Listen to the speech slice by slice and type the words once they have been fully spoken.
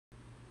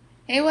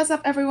Hey, what's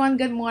up, everyone?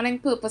 Good morning,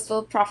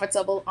 purposeful,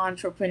 profitable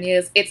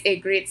entrepreneurs. It's a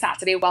great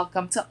Saturday.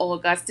 Welcome to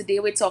August.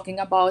 Today, we're talking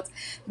about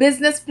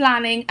business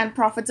planning and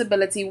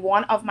profitability,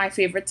 one of my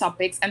favorite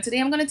topics. And today,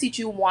 I'm going to teach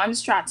you one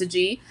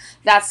strategy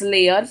that's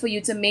layered for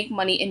you to make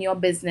money in your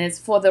business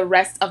for the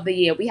rest of the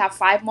year. We have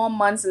 5 more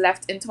months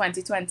left in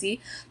 2020.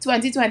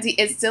 2020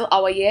 is still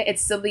our year,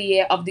 it's still the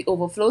year of the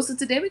overflow. So,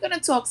 today, we're going to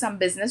talk some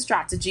business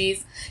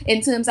strategies in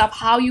terms of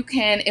how you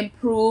can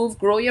improve,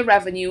 grow your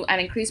revenue,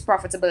 and increase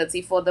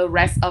profitability for the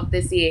rest of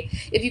this year.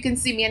 If you can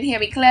see me and hear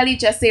me clearly,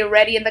 just say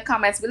ready in the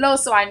comments below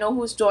so I know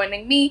who's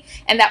joining me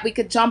and that we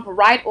could jump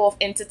right off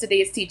into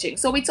today's teaching.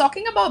 So we're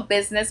talking about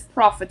business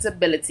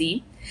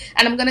profitability,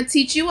 and I'm going to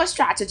teach you a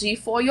strategy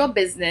for your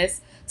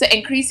business to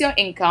increase your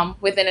income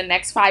within the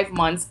next 5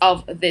 months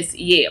of this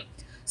year.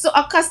 So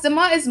a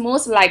customer is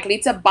most likely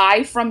to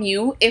buy from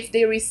you if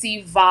they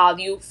receive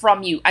value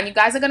from you. And you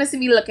guys are going to see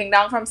me looking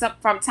down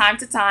from time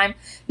to time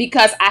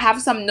because I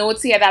have some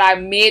notes here that I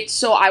made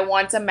sure I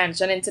want to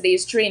mention in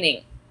today's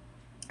training.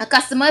 A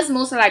customer is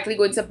most likely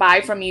going to buy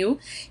from you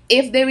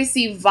if they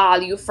receive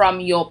value from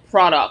your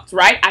product,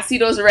 right? I see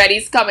those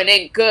readies coming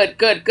in. Good,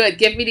 good, good.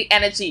 Give me the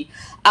energy.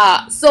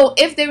 So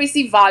if they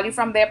receive value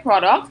from their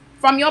product,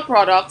 from your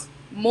product,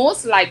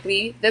 most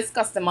likely this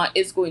customer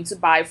is going to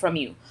buy from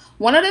you.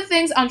 One of the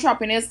things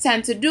entrepreneurs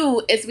tend to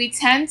do is we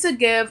tend to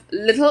give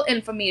little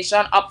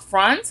information up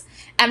front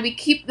and we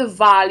keep the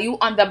value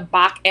on the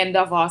back end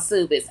of our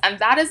service. And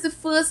that is the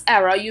first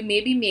error you may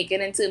be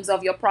making in terms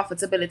of your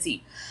profitability.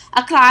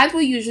 A client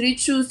will usually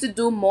choose to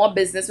do more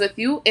business with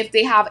you if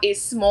they have a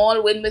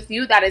small win with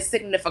you that is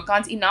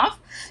significant enough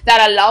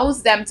that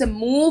allows them to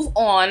move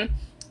on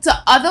to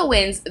other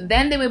wins.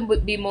 Then they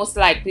will be most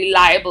likely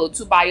liable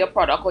to buy your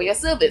product or your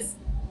service.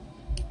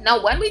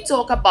 Now, when we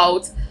talk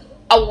about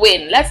a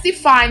win, let's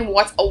define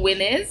what a win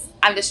is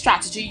and the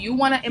strategy you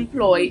want to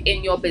employ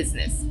in your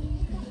business.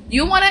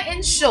 You want to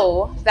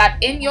ensure that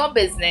in your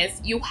business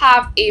you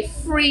have a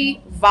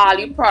free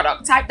value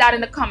product. Type that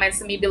in the comments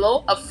to me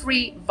below, a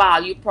free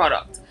value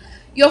product.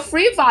 Your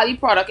free value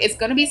product is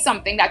going to be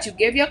something that you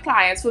give your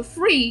clients for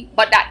free,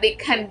 but that they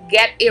can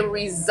get a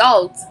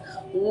result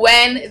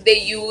when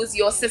they use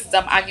your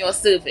system and your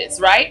service,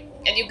 right?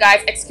 And you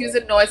guys, excuse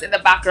the noise in the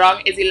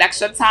background. It's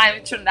election time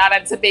in Trinidad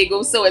and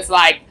Tobago, so it's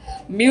like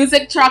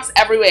music trucks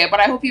everywhere, but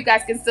I hope you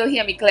guys can still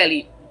hear me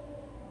clearly.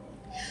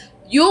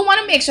 You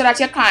want to make sure that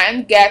your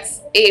client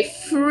gets a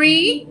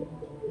free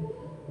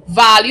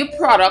value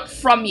product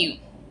from you.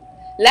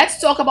 Let's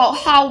talk about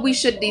how we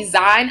should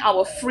design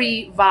our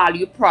free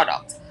value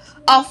product.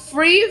 A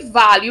free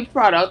value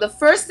product, the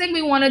first thing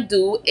we want to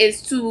do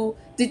is to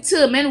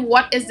determine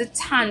what is the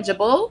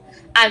tangible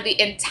and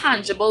the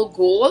intangible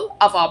goal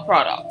of our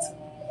product.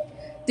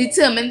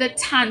 Determine the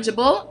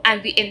tangible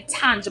and the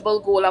intangible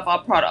goal of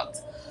our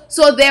product.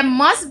 So there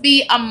must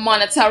be a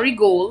monetary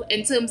goal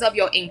in terms of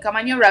your income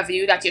and your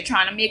revenue that you're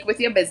trying to make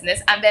with your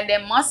business, and then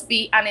there must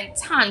be an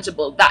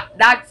intangible,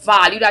 that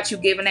value that you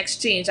give in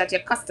exchange that your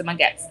customer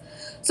gets.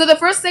 So the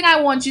first thing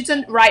I want you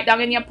to write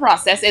down in your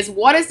process is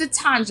what is the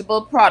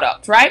tangible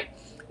product, right?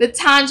 The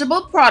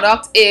tangible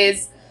product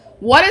is,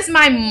 what is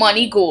my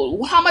money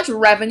goal? How much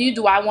revenue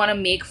do I want to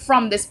make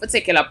from this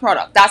particular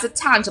product? That's a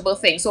tangible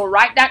thing. So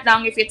write that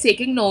down if you're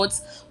taking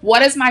notes.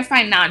 What is my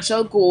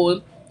financial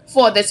goal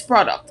for this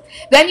product?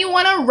 Then you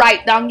want to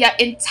write down your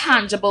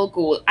intangible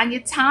goal. And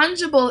your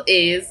tangible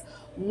is,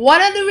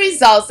 what are the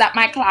results that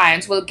my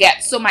clients will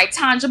get? So my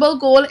tangible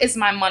goal is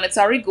my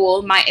monetary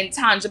goal. My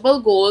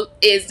intangible goal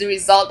is the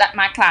result that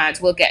my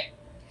clients will get.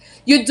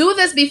 You do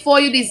this before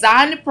you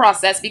design the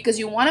process because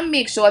you want to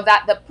make sure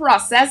that the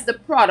process, the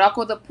product,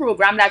 or the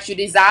program that you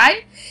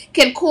design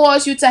can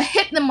cause you to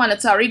hit the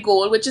monetary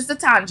goal, which is the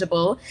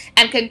tangible,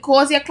 and can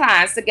cause your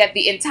clients to get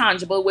the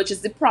intangible, which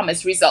is the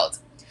promised result.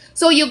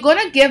 So you're going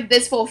to give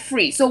this for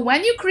free. So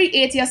when you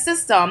create your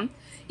system,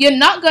 you're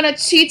not going to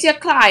cheat your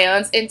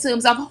clients in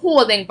terms of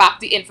holding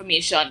back the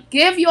information.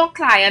 Give your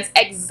clients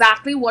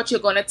exactly what you're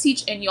going to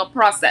teach in your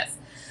process.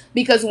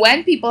 Because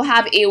when people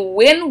have a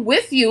win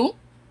with you,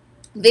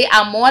 they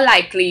are more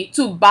likely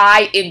to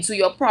buy into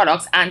your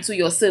products and to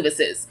your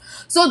services.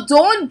 So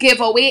don't give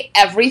away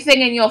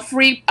everything in your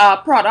free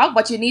product,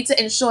 but you need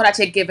to ensure that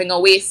you're giving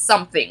away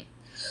something.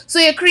 So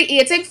you're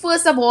creating,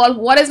 first of all,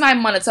 what is my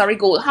monetary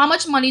goal? How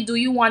much money do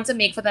you want to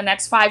make for the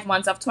next 5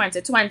 months of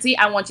 2020?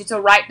 I want you to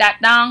write that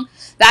down.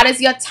 That is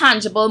your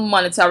tangible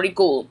monetary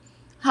goal.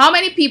 How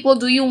many people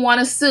do you want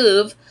to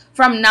serve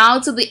from now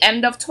to the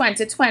end of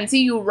 2020?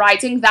 You're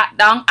writing that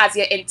down as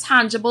your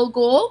intangible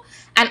goal,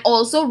 and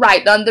also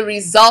write down the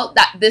result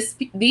that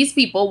these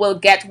people will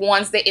get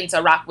once they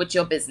interact with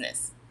your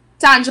business.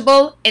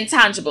 Tangible,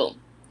 intangible.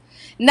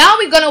 Now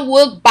we're going to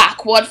work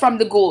backward from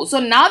the goal. So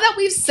now that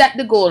we've set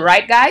the goal,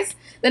 right, guys?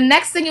 The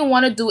next thing you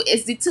want to do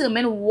is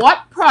determine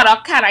what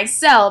product can I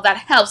sell that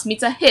helps me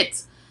to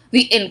hit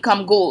the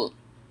income goal.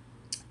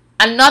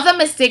 Another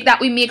mistake that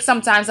we make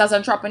sometimes as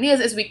entrepreneurs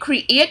is we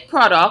create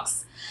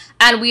products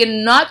and we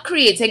are not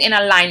creating in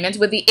alignment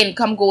with the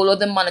income goal or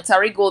the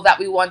monetary goal that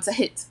we want to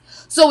hit.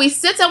 So we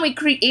sit and we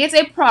create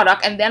a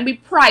product and then we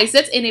price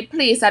it in a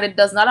place that it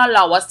does not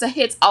allow us to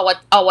hit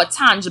our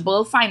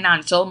tangible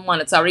financial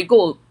monetary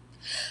goal.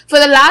 For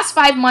the last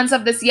 5 months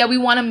of this year, we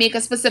want to make a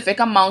specific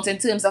amount in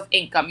terms of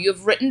income.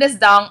 You've written this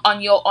down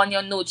on your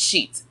note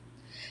sheet.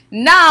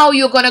 Now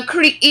you're going to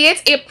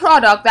create a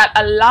product that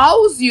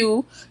allows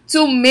you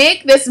to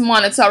make this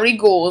monetary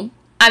goal,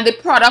 and the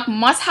product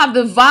must have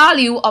the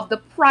value of the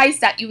price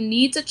that you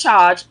need to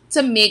charge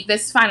to make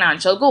this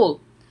financial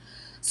goal.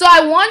 So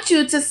I want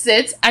you to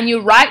sit and you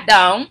write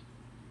down,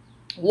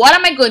 what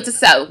am I going to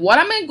sell? What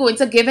am I going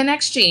to give in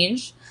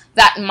exchange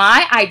that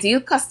my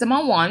ideal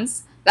customer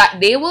wants, that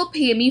they will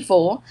pay me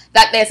for,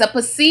 that there's a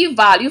perceived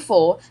value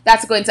for,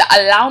 that's going to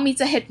allow me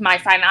to hit my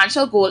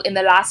financial goal in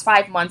the last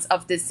 5 months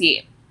of this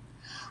year.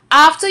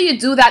 After you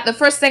do that, the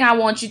first thing I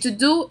want you to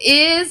do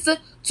is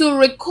to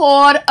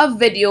record a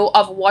video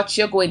of what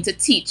you're going to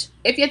teach.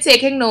 If you're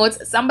taking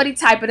notes, somebody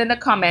type it in the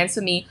comments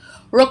for me.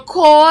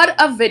 Record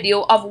a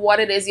video of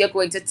what it is you're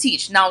going to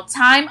teach. Now,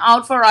 time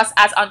out for us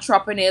as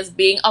entrepreneurs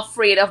being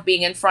afraid of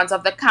being in front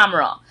of the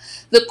camera.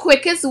 The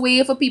quickest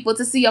way for people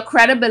to see your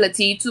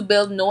credibility, to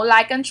build know,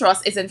 like, and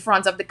trust is in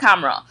front of the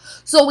camera.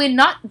 So we're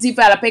not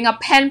developing a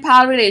pen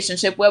pal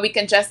relationship where we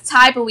can just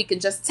type and we can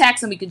just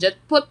text and we can just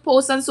put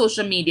posts on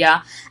social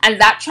media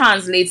and that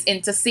translates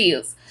into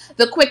sales.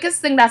 The quickest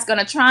thing that's going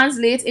to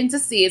translate into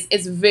sales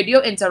is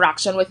video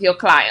interaction with your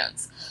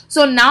clients.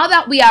 So now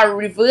that we are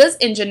reverse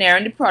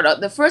engineering the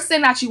product, the first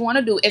thing that you want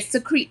to do is to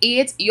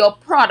create your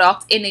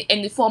product in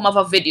the form of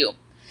a video.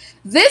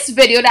 This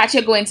video that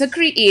you're going to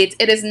create,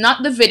 it is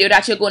not the video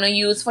that you're going to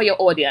use for your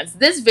audience.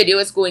 This video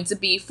is going to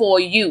be for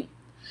you.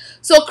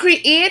 So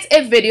create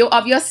a video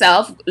of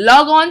yourself,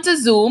 log on to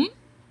Zoom,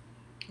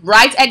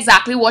 write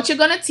exactly what you're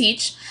going to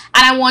teach,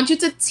 and I want you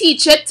to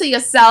teach it to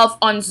yourself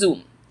on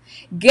Zoom.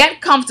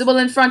 Get comfortable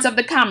in front of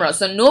the camera.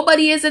 So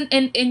nobody is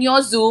in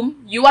your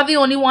Zoom. You are the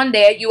only one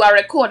there. You are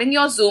recording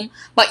your Zoom,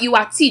 but you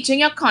are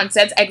teaching your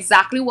content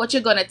exactly what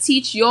you're going to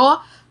teach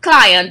your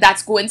client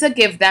that's going to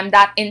give them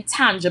that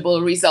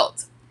intangible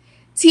result.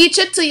 Teach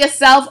it to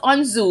yourself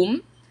on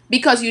Zoom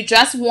because you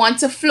just want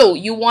to flow.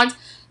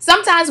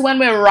 Sometimes when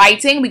we're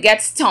writing, we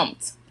get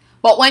stumped.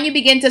 But when you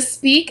begin to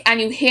speak and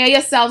you hear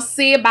yourself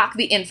say back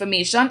the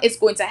information, it's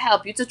going to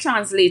help you to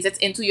translate it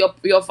into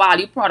your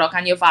value product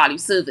and your value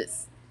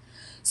service.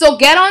 So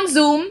get on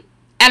Zoom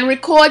and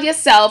record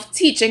yourself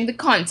teaching the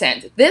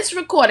content. This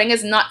recording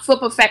is not for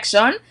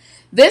perfection.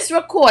 This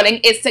recording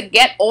is to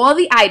get all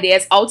the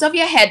ideas out of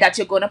your head that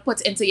you're going to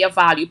put into your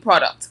value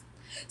product.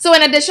 So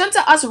in addition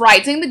to us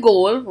writing the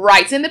goal,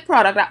 writing the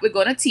product that we're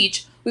going to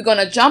teach, we're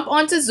going to jump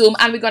onto Zoom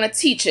and we're going to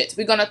teach it.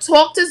 We're going to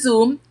talk to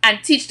Zoom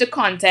and teach the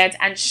content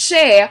and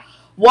share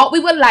what we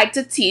would like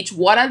to teach,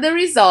 what are the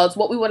results,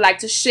 what we would like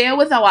to share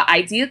with our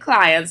ideal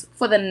clients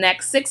for the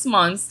next 6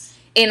 months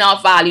in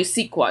our value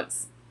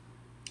sequence.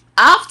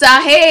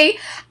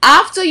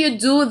 After you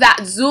do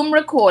that Zoom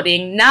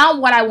recording, now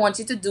what I want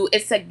you to do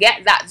is to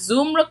get that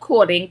Zoom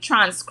recording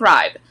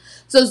transcribed.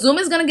 So Zoom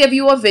is going to give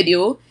you a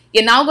video.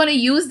 You're now going to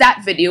use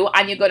that video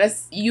and you're going to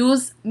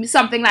use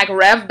something like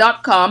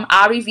rev.com,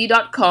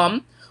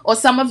 rev.com, or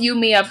some of you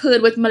may have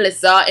heard with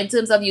Melissa in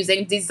terms of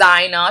using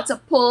Designer to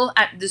pull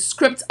the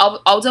script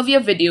out of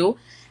your video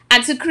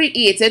and to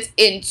create it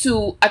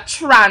into a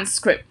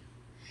transcript.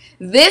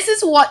 This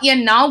is what you're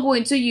now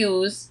going to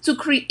use to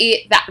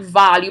create that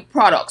value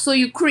product. So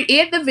you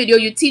create the video,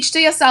 you teach to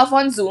yourself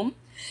on Zoom,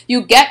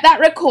 you get that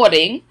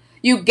recording,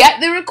 you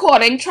get the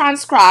recording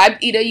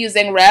transcribed either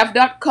using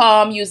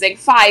rev.com, using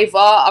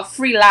Fiverr, a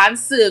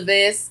freelance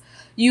service,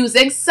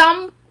 using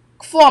some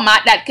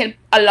format that can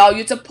allow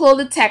you to pull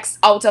the text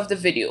out of the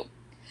video.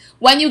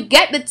 When you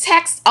get the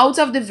text out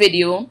of the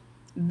video,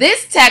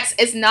 this text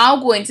is now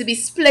going to be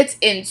split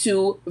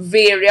into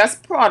various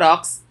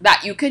products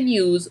that you can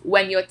use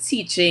when you're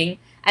teaching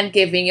and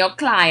giving your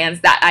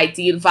clients that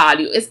ideal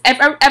value. Is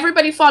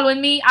everybody following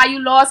me? Are you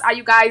lost? Are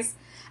you guys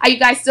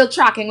still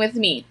tracking with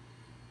me?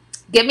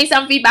 Give me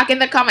some feedback in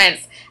the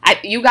comments.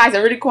 You guys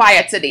are really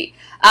quiet today.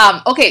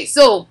 Okay,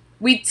 so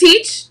we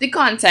teach the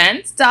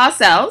content to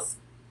ourselves,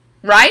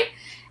 right?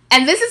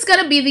 And this is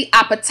going to be the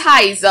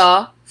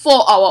appetizer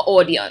for our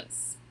audience.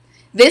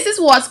 This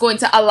is what's going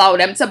to allow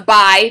them to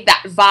buy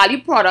that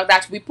value product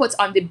that we put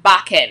on the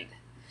back end.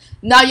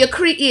 Now you're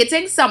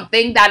creating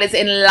something that is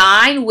in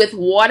line with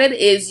what it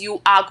is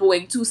you are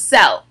going to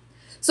sell.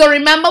 So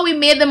remember, we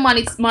made the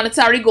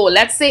monetary goal.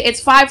 Let's say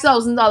it's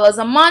 $5,000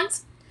 a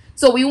month.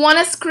 So we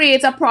want to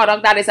create a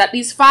product that is at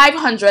least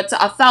 $500 to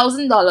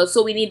 $1,000.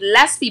 So we need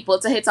less people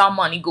to hit our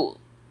money goal.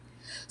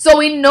 So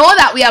we know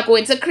that we are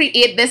going to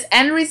create this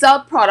end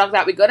result product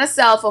that we're going to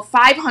sell for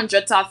 $500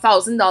 to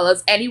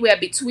 $1,000, anywhere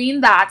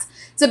between that,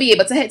 to be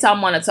able to hit our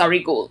monetary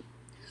goal.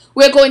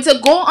 We're going to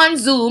go on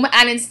Zoom,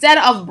 and instead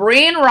of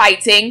brain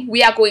writing,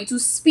 we are going to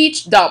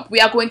speech dump.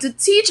 We are going to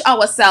teach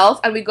ourselves,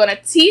 and we're going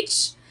to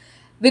teach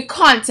the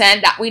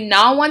content that we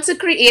now want to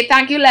create.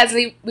 Thank you,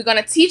 Leslie. We're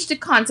going to teach the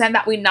content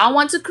that we now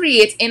want to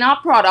create in our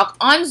product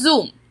on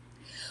Zoom.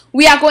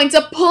 We are going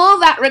to pull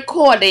that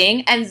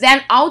recording, and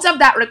then out of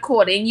that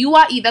recording, you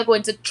are either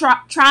going to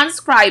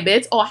transcribe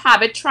it or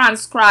have it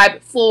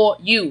transcribed for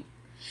you.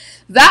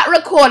 That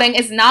recording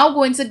is now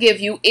going to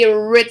give you a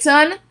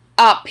written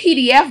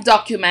PDF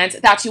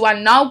document that you are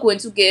now going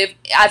to give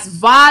as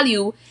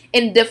value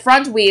in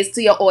different ways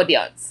to your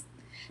audience.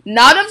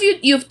 Now that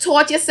you've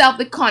taught yourself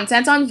the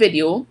content on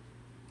video,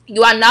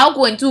 you are now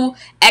going to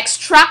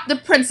extract the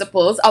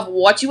principles of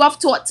what you have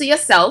taught to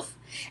yourself,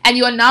 and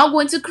you are now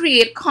going to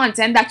create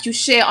content that you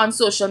share on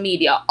social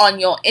media, on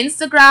your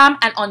Instagram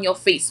and on your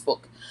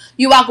Facebook.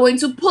 You are going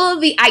to pull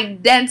the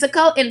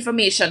identical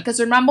information, because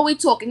remember, we're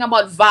talking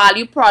about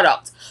value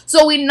products.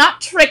 So we're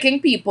not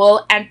tricking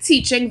people and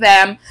teaching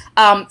them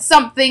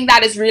something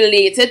that is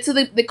related to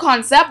the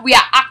concept. We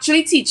are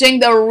actually teaching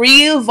the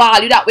real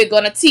value that we're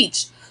going to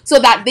teach, so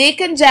that they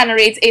can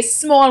generate a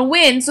small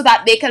win so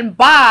that they can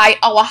buy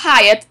our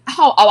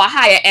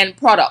higher end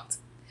product.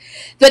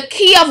 The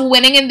key of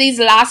winning in these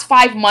last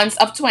 5 months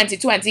of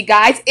 2020,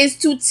 guys, is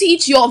to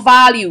teach your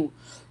value.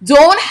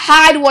 Don't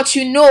hide what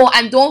you know,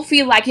 and don't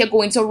feel like you're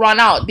going to run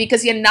out,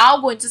 because you're now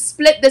going to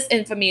split this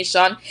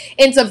information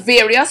into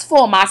various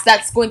formats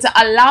that's going to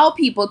allow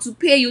people to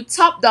pay you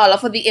top dollar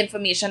for the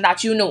information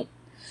that you know.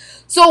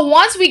 So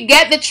once we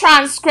get the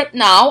transcript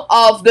now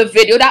of the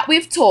video that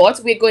we've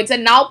taught, we're going to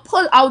now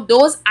pull out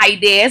those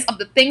ideas of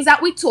the things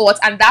that we taught,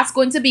 and that's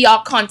going to be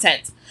our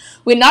content.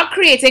 We're not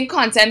creating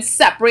content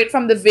separate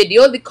from the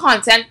video. The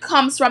content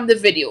comes from the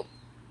video.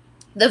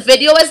 The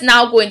video is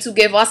now going to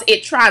give us a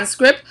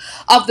transcript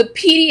of the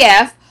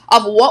PDF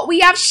of what we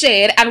have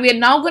shared, and we're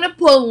now going to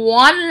pull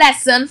one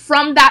lesson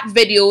from that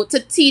video to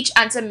teach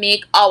and to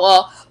make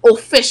our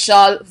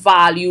official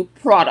value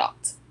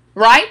product,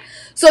 right?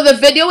 So the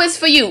video is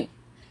for you.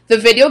 The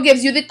video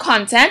gives you the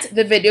content,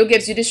 the video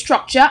gives you the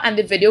structure, and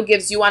the video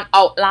gives you an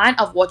outline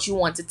of what you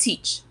want to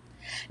teach.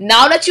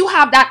 Now that you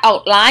have that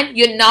outline,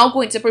 you're now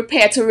going to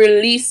prepare to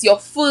release your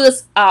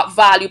first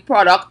value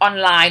product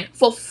online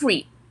for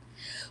free.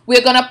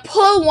 We're going to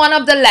pull one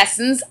of the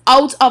lessons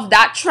out of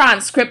that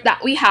transcript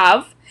that we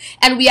have,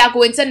 and we are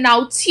going to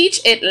now teach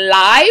it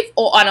live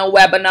or on a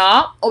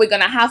webinar, or we're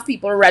going to have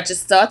people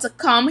register to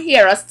come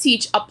hear us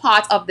teach a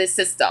part of this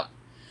system.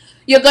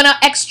 You're going to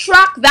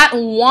extract that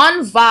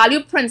one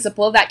value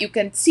principle that you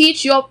can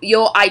teach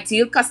your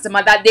ideal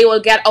customer, that they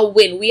will get a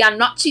win. We are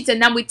not cheating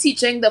them. We're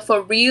teaching the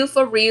for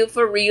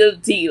real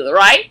deal,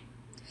 right?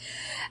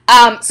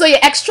 So you're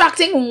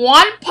extracting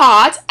one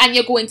part, and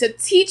you're going to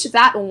teach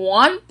that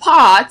one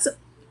part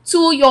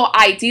to your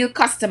ideal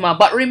customer.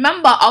 But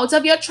remember, out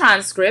of your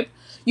transcript,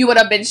 you would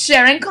have been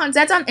sharing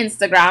content on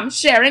Instagram,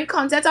 sharing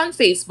content on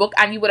Facebook,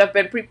 and you would have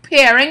been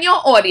preparing your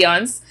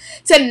audience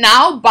to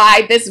now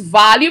buy this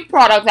value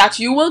product that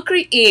you will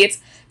create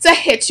to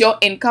hit your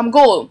income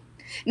goal.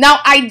 Now,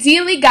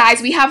 ideally,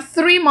 guys, we have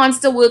 3 months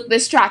to work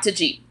this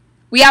strategy.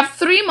 We have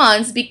 3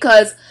 months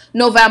because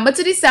November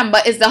to December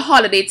is the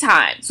holiday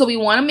time. So we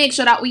want to make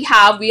sure that we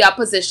are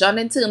positioned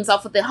in terms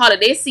of the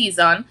holiday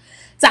season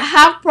to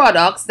have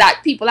products that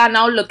people are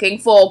now looking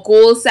for,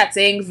 goal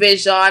setting,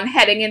 vision,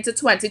 heading into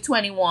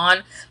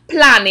 2021,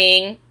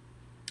 planning,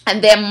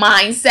 and their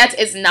mindset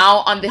is now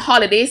on the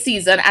holiday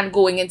season and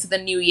going into the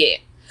new year.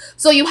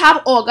 So you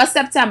have August,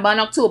 September, and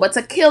October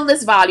to kill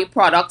this value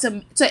product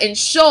to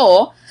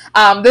ensure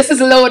this is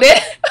loaded.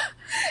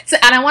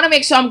 And I want to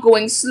make sure I'm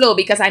going slow,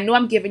 because I know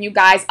I'm giving you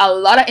guys a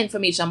lot of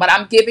information, but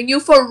I'm giving you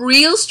for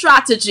real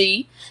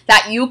strategy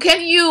that you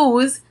can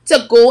use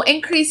to go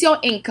increase your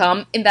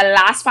income in the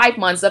last 5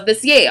 months of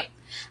this year.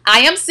 I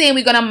am saying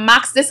we're going to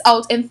max this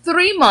out in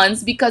 3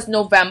 months, because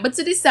November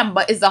to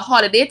December is the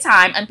holiday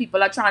time and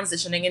people are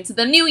transitioning into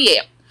the new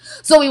year.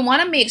 So we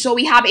want to make sure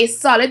we have a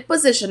solid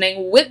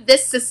positioning with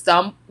this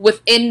system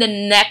within the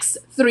next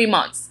 3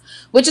 months.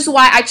 Which is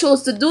why I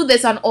chose to do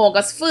this on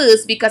August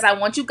 1st, because I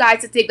want you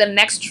guys to take the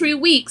next 3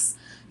 weeks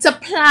to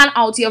plan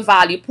out your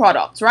value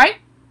product, right?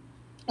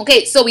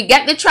 Okay, so we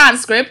get the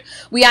transcript.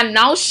 We are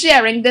now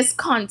sharing this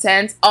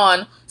content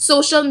on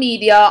social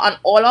media, on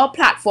all our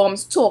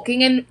platforms,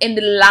 talking in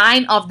the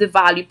line of the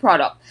value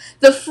product.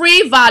 The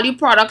free value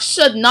product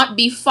should not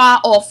be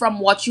far off from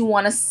what you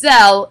want to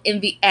sell in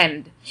the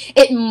end.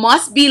 It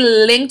must be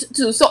linked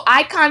to. So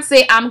I can't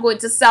say I'm going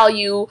to sell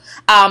you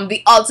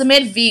the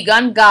ultimate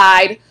vegan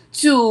guide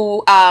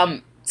to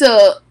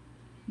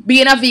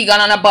being a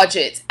vegan on a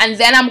budget, and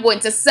then I'm going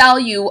to sell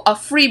you a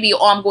freebie,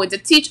 or I'm going to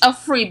teach a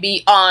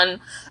freebie on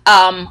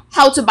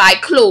how to buy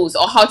clothes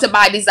or how to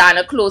buy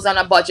designer clothes on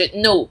a budget.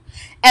 No,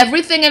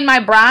 everything in my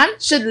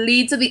brand should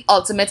lead to the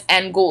ultimate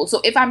end goal. So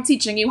if I'm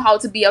teaching you how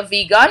to be a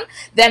vegan,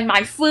 then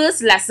my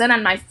first lesson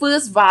and my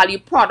first value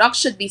product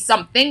should be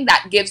something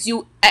that gives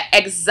you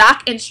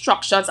exact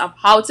instructions of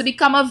how to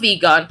become a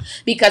vegan,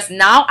 because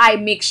now I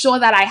make sure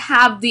that I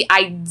have the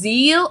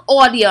ideal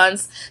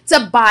audience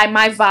to buy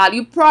my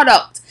value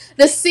product.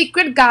 The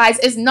secret, guys,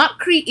 is not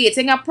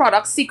creating a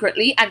product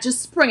secretly and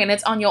just springing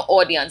it on your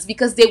audience,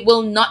 because they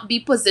will not be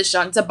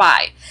positioned to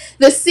buy.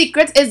 The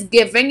secret is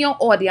giving your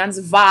audience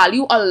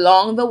value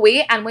along the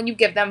way, and when you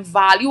give them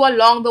value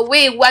along the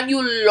way, when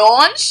you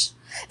launch,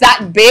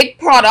 that big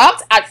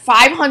product at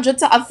 $500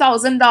 to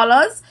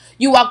 $1,000,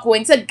 you are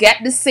going to get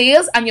the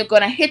sales and you're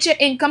going to hit your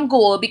income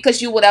goal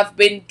because you would have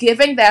been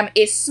giving them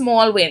a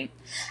small win.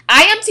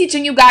 I am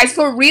teaching you guys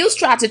for real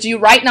strategy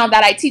right now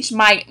that I teach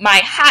my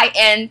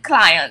high-end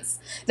clients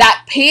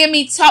that pay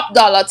me top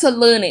dollar to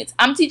learn it.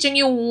 I'm teaching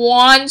you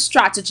one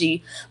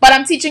strategy, but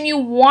I'm teaching you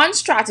one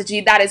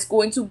strategy that is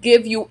going to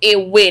give you a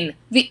win.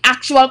 The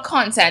actual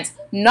content,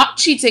 not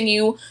cheating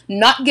you,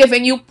 not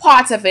giving you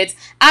part of it.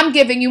 I'm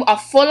giving you a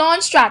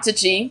full-on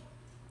strategy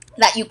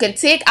that you can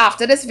take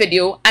after this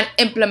video and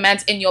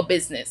implement in your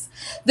business.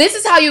 This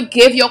is how you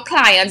give your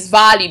clients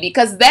value,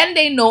 because then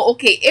they know,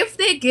 okay, if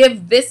they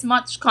give this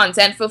much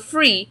content for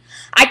free,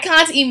 I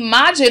can't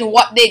imagine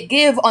what they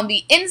give on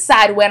the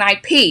inside when I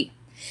pay.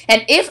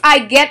 And if I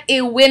get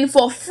a win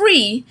for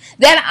free,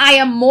 then I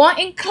am more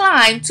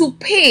inclined to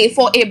pay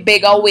for a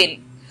bigger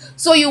win.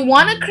 So you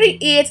want to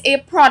create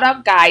a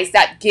product, guys,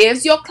 that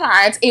gives your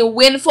clients a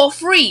win for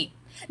free,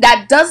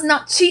 that does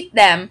not cheat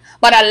them,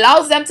 but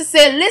allows them to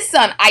say,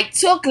 listen, I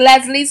took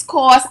Leslie's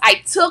course,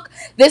 I took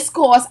this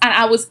course, and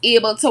I was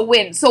able to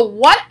win. So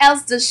what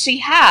else does she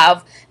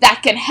have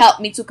that can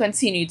help me to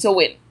continue to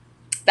win?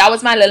 That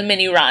was my little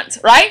mini rant,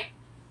 right?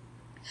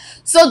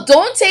 So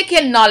don't take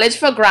your knowledge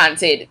for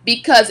granted,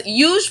 because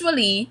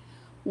usually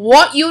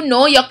what you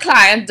know, your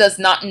client does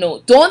not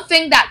know. Don't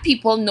think that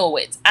people know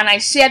it. And I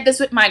shared this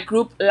with my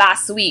group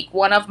last week,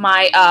 one of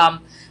my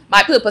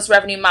my purpose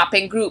revenue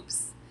mapping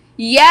groups.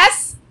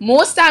 Yes,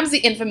 most times the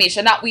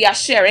information that we are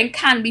sharing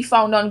can be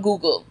found on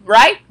Google,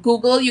 right?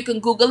 Google, you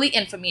can Google the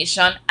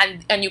information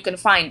and you can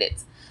find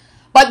it.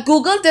 But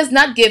Google does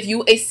not give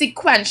you a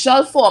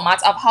sequential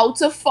format of how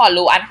to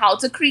follow and how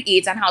to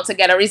create and how to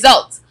get a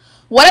result.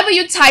 Whatever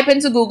you type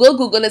into Google,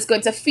 Google is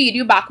going to feed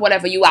you back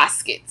whatever you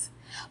ask it.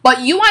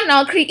 But you are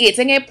now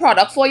creating a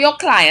product for your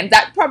client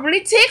that probably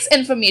takes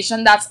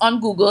information that's on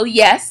Google,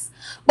 yes,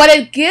 but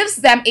it gives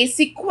them a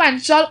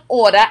sequential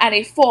order and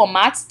a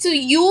format to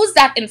use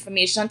that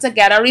information to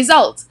get a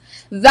result.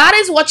 That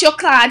is what your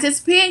client is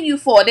paying you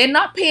for. They're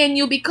not paying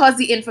you because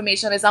the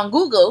information is on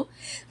Google.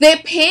 They're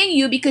paying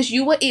you because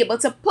you were able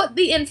to put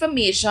the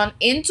information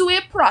into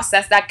a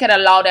process that can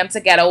allow them to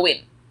get a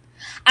win.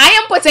 I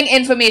am putting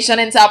information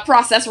into a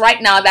process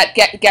right now that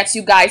gets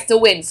you guys to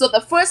win. So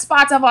the first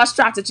part of our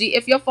strategy,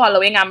 if you're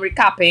following, I'm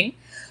recapping.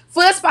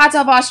 First part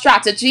of our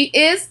strategy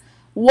is,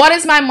 what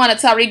is my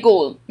monetary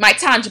goal? My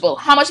tangible.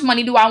 How much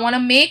money do I want to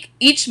make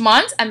each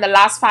month and the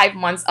last 5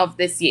 months of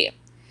this year?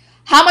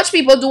 How much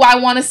people do I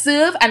want to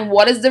serve, and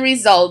what is the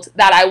result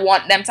that I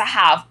want them to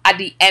have at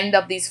the end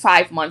of these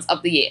 5 months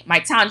of the year? My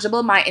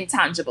tangible, my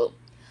intangible.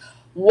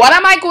 What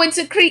am I going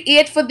to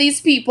create for these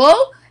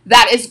people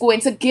that is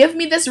going to give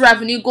me this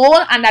revenue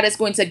goal and that is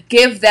going to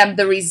give them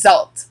the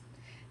result?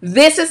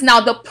 This is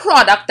now the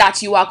product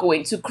that you are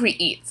going to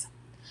create.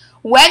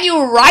 When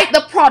you write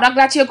the product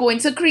that you're going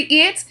to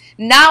create,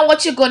 now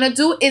what you're going to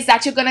do is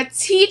that you're going to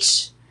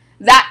teach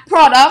that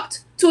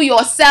product to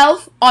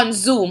yourself on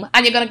Zoom,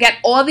 and you're going to get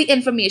all the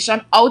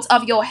information out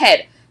of your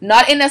head.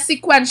 Not in a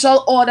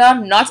sequential order,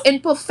 not in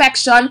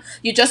perfection.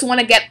 You just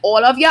want to get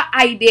all of your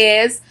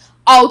ideas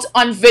out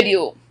on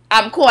video.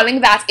 I'm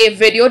calling that a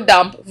video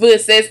dump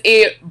versus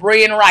a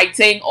brain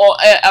writing or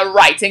a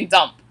writing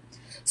dump.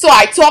 So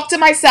I talk to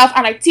myself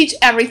and I teach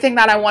everything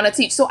that I want to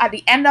teach. So at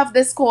the end of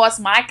this course,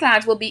 my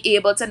clients will be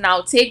able to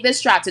now take this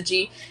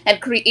strategy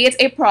and create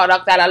a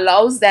product that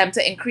allows them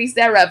to increase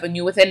their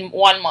revenue within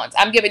 1 month.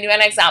 I'm giving you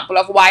an example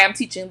of why I'm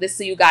teaching this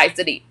to you guys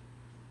today.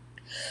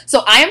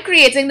 So I am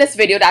creating this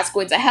video that's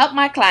going to help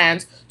my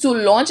clients to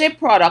launch a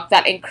product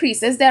that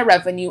increases their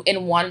revenue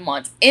in 1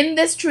 month. In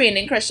this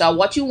training, Krisha,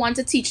 what you want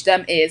to teach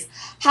them is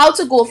how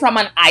to go from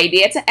an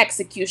idea to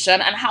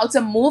execution and how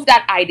to move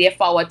that idea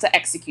forward to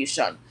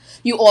execution.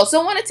 You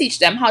also want to teach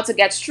them how to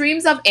get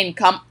streams of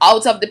income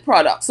out of the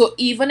product. So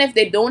even if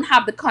they don't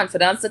have the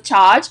confidence to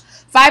charge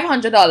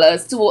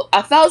 $500 to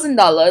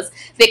 $1,000,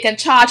 they can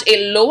charge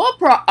a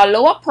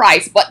lower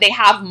price, but they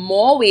have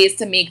more ways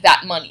to make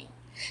that money.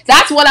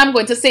 That's what I'm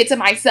going to say to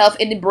myself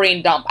in the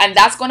brain dump, and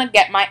that's going to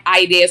get my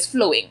ideas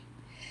flowing.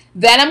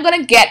 Then I'm going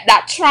to get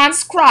that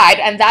transcribed,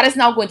 and that is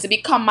now going to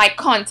become my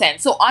content.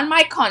 So on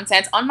my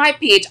content, on my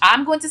page,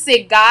 I'm going to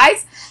say,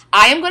 guys,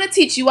 I am going to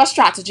teach you a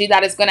strategy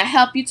that is going to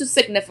help you to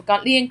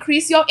significantly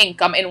increase your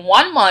income in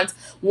 1 month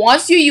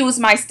once you use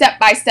my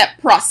step-by-step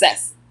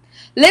process.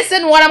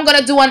 Listen what I'm going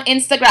to do on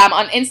Instagram.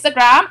 On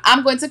Instagram,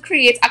 I'm going to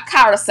create a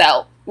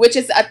carousel, which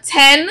is a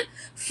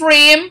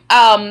 10-frame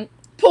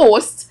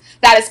post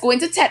that is going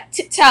to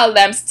tell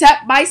them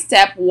step by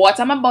step what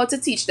I'm about to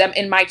teach them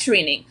in my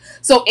training.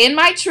 So in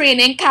my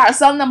training,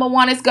 carousel number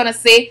 1 is going to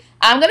say,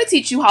 I'm going to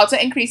teach you how to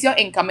increase your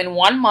income in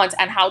 1 month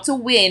and how to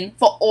win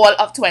for all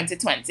of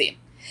 2020.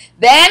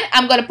 Then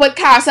I'm going to put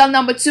carousel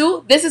number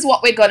 2. This is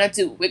what we're going to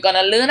do. We're going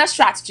to learn a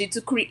strategy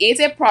to create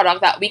a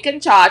product that we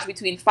can charge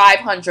between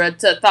 $500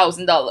 to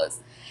 $1,000.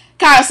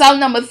 Carousel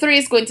number 3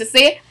 is going to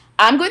say,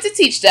 I'm going to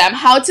teach them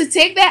how to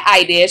take their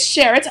ideas,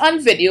 share it on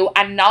video,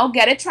 and now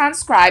get it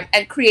transcribed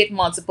and create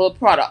multiple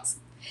products.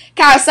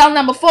 Carousel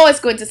number 4 is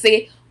going to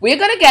say, we're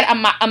going to get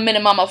a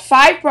minimum of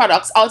 5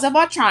 products out of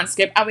our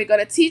transcript, and we're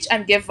going to teach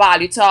and give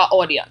value to our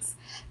audience.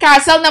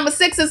 Carousel number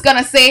 6 is going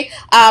to say,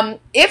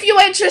 if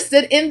you're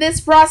interested in this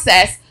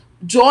process,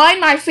 join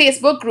my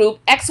Facebook group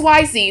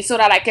XYZ so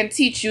that I can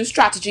teach you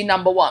strategy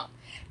number 1.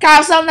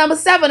 Carousel number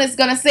 7 is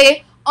going to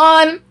say,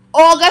 on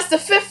August the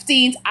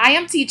 15th, I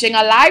am teaching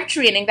a live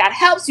training that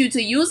helps you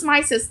to use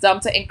my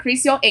system to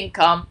increase your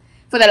income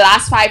for the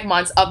last 5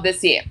 months of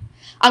this year.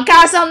 On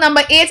carousel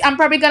number 8, I'm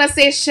probably going to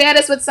say, share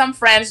this with some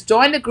friends,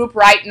 join the group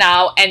right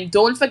now, and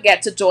don't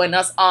forget to join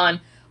us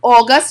on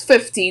August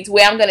 15th,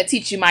 where I'm going to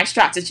teach you my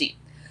strategy.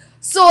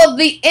 So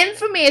the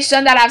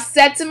information that I've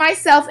said to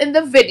myself in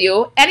the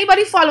video,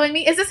 anybody following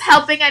me, is this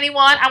helping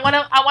anyone? I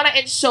want to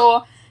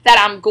ensure that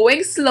I'm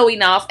going slow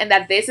enough and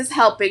that this is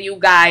helping you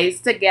guys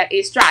to get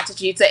a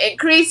strategy to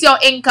increase your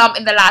income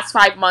in the last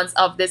 5 months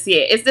of this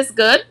year. Is this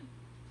good?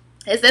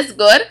 Is this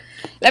good?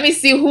 Let me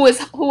see who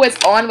is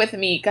on with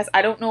me, because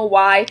I don't know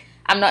why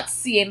I'm not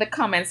seeing the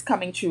comments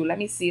coming through. Let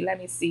me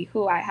see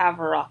who I have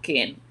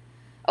rocking.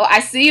 Oh,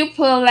 I see you,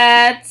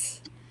 Paulette.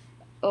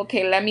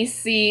 Okay, let me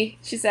see.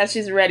 She says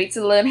she's ready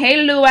to learn. Hey,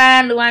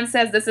 Luan. Luan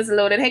says this is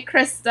loaded. Hey,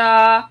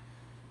 Krista.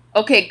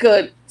 Okay,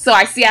 good. So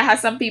I see I have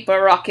some people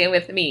rocking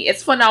with me.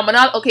 It's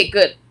phenomenal. Okay,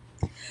 good.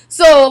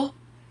 So,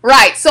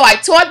 right. So I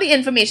taught the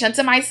information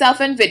to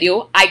myself in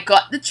video. I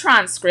got the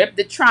transcript.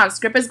 The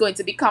transcript is going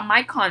to become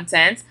my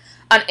content.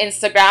 On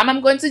Instagram,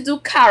 I'm going to do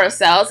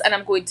carousels and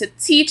I'm going to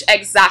teach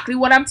exactly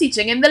what I'm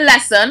teaching in the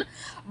lesson.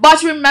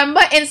 But remember,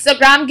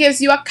 Instagram gives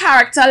you a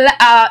character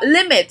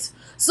limit.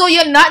 So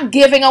you're not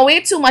giving away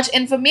too much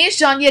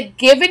information. You're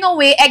giving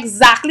away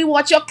exactly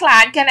what your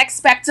client can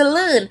expect to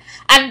learn.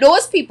 And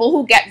those people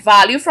who get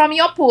value from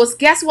your post,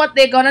 guess what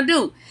they're going to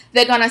do?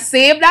 They're going to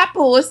save that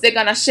post, they're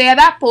going to share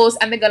that post,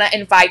 and they're going to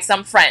invite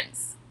some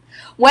friends.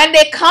 When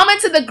they come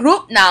into the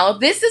group now,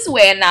 this is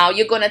where now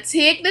you're going to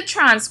take the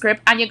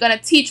transcript and you're going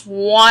to teach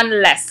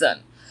one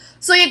lesson.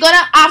 So you're going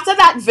to, after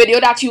that video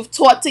that you've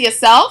taught to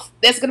yourself,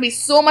 there's going to be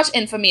so much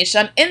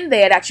information in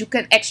there that you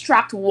can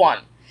extract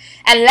one.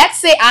 And let's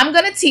say I'm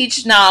going to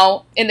teach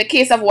now, in the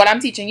case of what I'm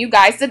teaching you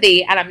guys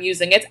today, and I'm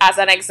using it as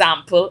an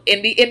example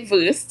in the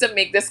inverse to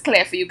make this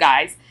clear for you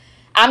guys.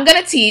 I'm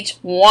going to teach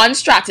one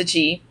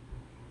strategy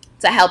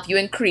to help you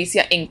increase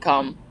your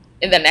income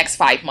in the next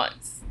 5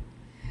 months.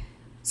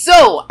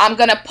 So I'm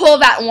going to pull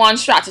that one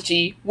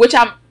strategy, which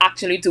I'm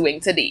actually doing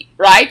today,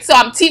 right? So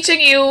I'm teaching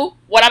you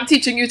what I'm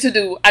teaching you to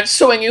do and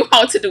showing you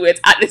how to do it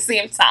at the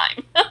same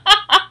time.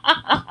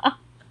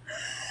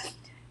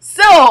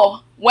 So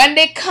when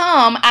they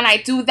come and I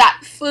do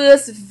that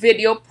first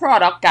video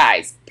product,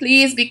 guys,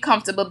 please be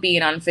comfortable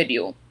being on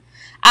video.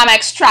 I'm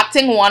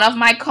extracting one of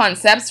my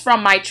concepts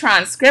from my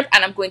transcript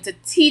and I'm going to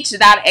teach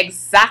that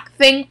exact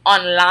thing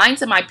online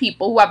to my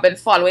people who have been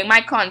following my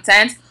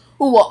content,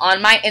 who were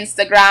on my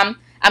Instagram.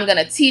 I'm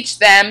going to teach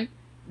them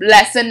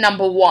lesson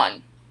number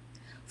 1.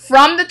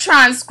 From the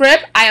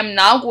transcript, I am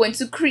now going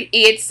to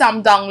create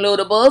some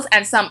downloadables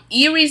and some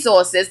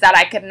e-resources that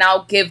I can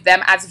now give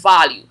them as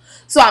value.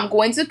 So I'm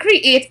going to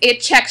create a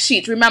check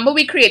sheet. Remember,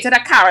 we created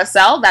a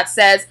carousel that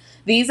says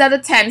these are the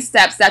 10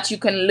 steps that you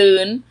can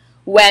learn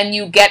when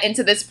you get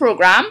into this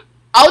program.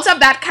 Out of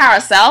that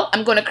carousel,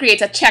 I'm going to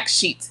create a check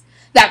sheet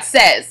that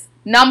says,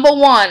 number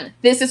 1,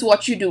 this is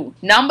what you do.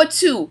 Number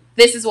 2,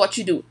 this is what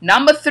you do.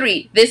 Number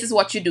 3, this is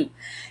what you do.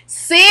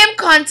 Same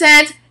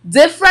content,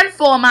 different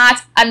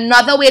format,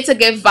 another way to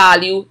give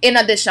value in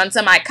addition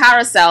to my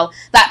carousel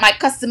that my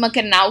customer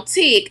can now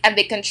take and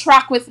they can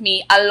track with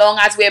me along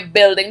as we're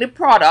building the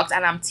product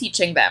and I'm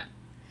teaching them.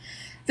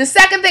 The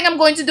second thing I'm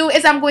going to do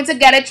is I'm going to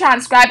get it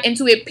transcribed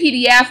into a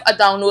PDF, a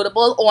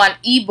downloadable, or an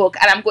ebook,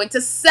 and I'm going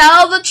to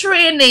sell the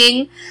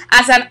training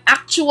as an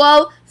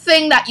actual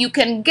thing that you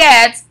can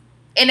get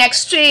in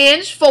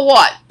exchange for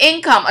what?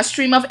 Income, a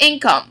stream of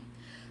income.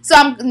 So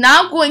I'm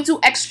now going to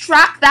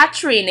extract that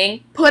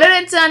training, put it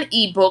into an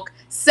ebook,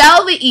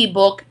 sell the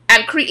ebook,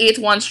 and create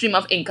one stream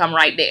of income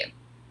right there.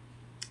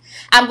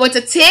 I'm going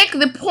to take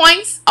the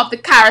points of the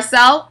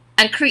carousel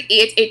and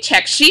create a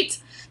check sheet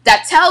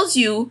that tells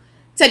you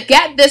to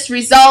get this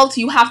result,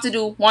 you have to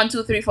do 1,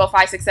 2, 3, 4,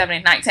 5, 6, 7,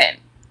 8, 9, 10.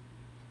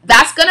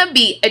 That's going to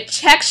be a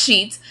check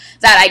sheet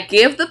that I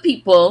give the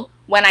people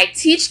when I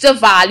teach the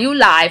value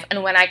live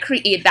and when I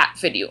create that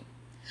video.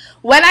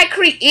 When I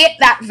create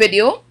that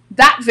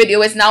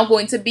video is now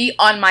going to be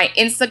on my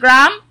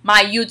Instagram,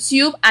 my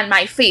YouTube, and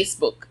my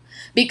Facebook.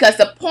 Because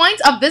the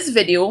point of this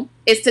video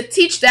is to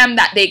teach them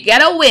that they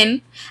get a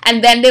win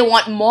and then they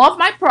want more of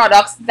my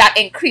products that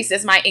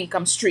increases my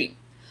income stream.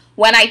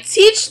 When I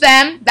teach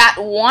them that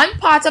one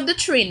part of the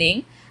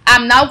training,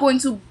 I'm now going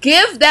to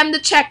give them the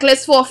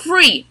checklist for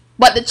free.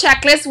 But the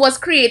checklist was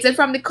created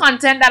from the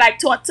content that I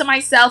taught to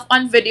myself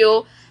on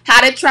video,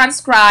 had it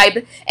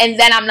transcribed, and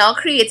then I'm now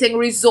creating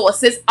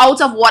resources out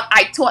of what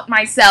I taught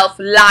myself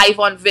live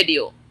on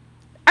video.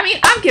 I mean,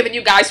 I'm giving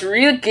you guys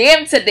real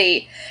game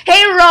today.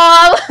 Hey,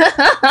 Roll!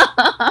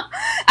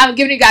 I'm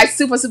giving you guys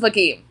super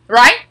game,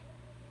 right?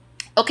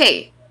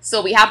 Okay,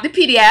 so we have the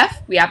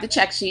PDF, we have the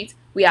check sheet,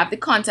 we have the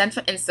content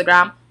for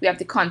Instagram, we have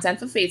the content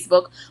for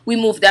Facebook. We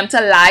move them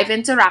to live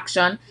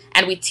interaction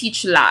and we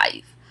teach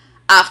live.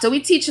 After we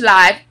teach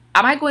live,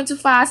 am I going too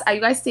fast? Are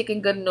you guys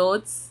taking good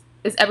notes?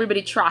 Is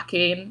everybody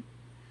tracking?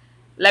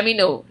 Let me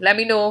know. Let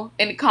me know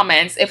in the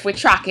comments if we're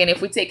tracking,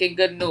 if we're taking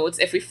good notes,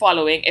 if we're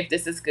following, if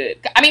this is good.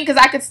 I mean, because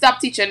I could stop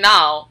teaching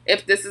now.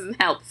 If this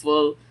isn't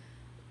helpful,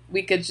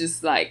 we could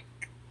just like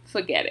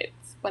forget it.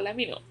 But let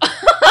me know.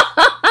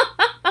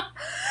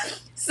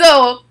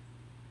 So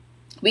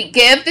we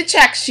give the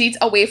check sheet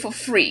away for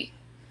free.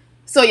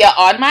 So you're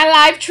on my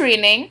live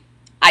training.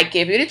 I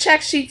give you the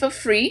check sheet for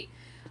free.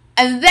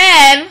 And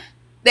then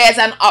there's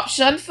an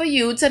option for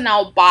you to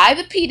now buy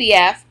the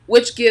PDF,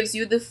 which gives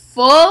you the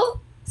full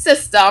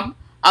system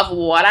of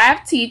what I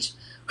have teach.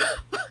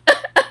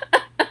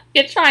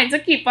 You're trying to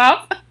keep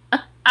up.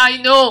 I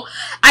know.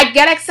 I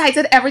get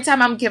excited every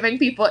time I'm giving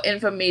people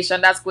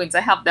information that's going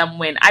to help them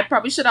win. I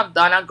probably should have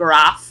done a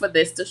graph for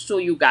this to show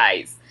you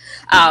guys.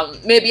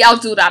 Maybe I'll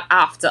do that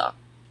after.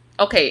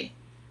 Okay.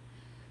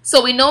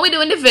 So we know we're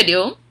doing the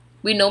video.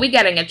 We know we're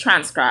getting it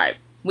transcribed.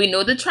 We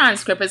know the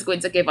transcript is going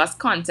to give us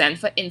content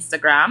for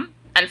Instagram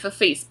and for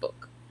Facebook.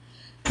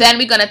 Then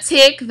we're going to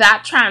take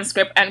that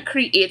transcript and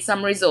create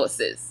some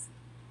resources.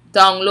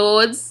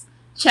 Downloads,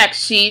 check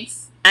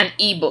sheets, and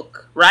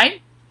ebook,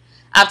 right?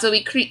 After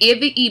we create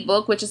the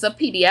ebook, which is a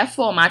PDF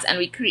format, and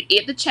we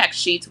create the check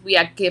sheet, we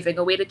are giving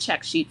away the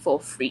check sheet for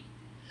free.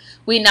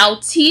 We now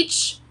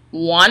teach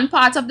one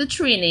part of the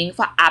training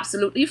for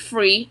absolutely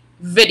free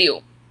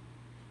video.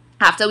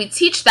 After we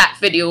teach that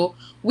video,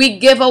 we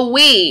give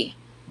away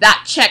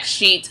that check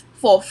sheet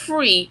for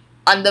free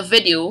on the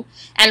video,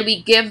 and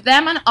we give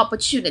them an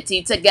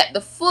opportunity to get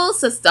the full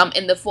system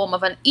in the form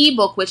of an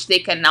ebook, which they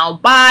can now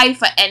buy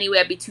for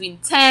anywhere between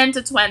 $10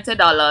 to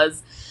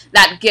 $20.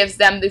 That gives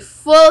them the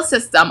full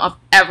system of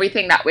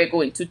everything that we're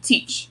going to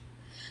teach.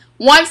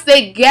 Once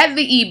they get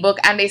the ebook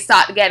and they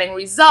start getting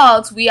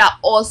results, we are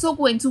also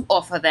going to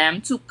offer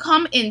them to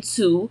come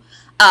into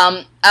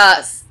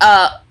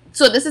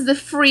so this is the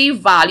free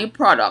value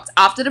product.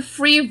 After the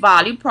free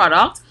value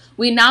product,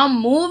 we now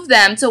move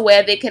them to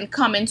where they can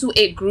come into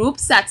a group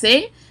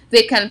setting.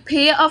 They can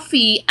pay a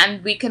fee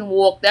and we can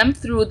walk them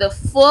through the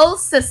full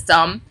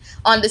system.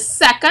 On the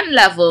second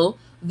level,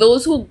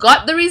 those who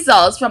got the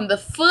results from the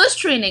first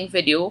training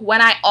video,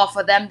 when I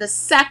offer them the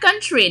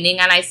second training,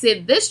 and I say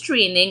this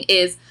training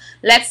is,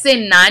 let's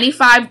say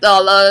 $95,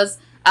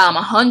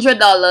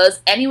 $100,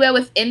 anywhere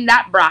within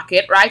that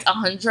bracket, right?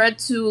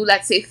 $100 to,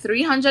 let's say,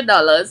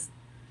 $300.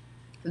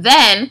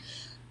 Then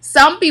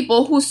some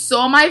people who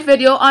saw my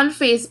video on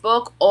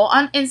Facebook or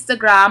on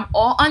Instagram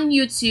or on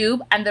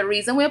YouTube, and the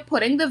reason we're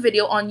putting the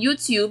video on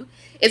YouTube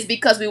is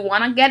because we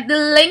want to get the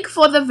link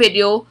for the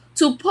video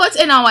to put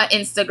in our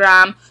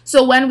Instagram.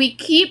 So when we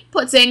keep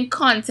putting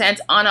content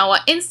on our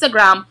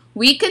Instagram,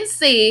 we can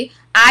say,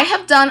 I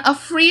have done a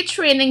free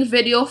training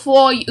video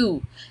for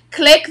you.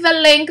 Click the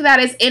link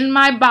that is in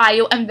my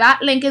bio, and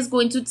that link is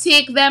going to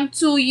take them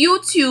to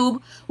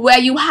YouTube, where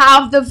you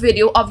have the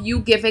video of you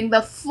giving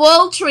the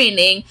full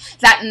training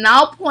that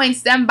now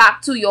points them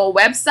back to your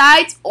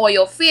website or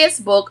your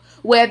Facebook,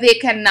 where they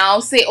can now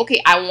say, okay,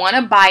 I want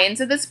to buy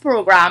into this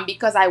program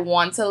because I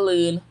want to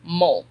learn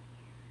more.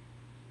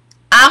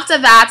 After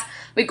that,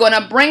 we're going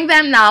to bring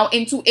them now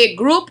into a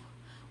group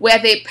where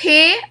they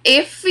pay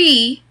a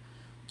fee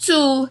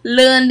to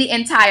learn the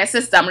entire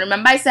system.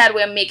 Remember, I said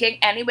we're making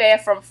anywhere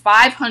from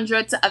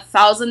 $500 to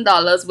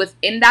 $1,000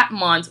 within that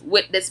month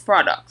with this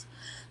product.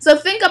 So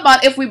think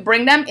about if we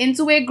bring them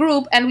into a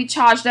group and we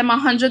charge them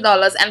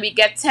 $100 and we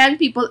get 10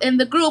 people in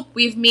the group,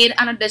 we've made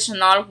an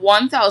additional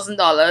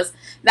 $1,000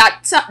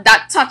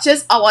 that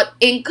touches our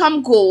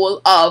income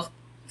goal of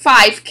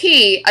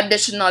 $5,000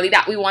 additionally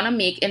that we want to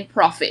make in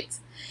profit.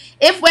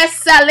 If we're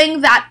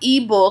selling that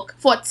ebook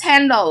for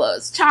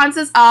 $10,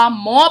 chances are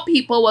more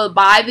people will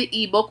buy the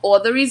ebook or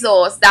the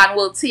resource than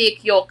will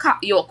take your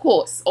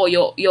course or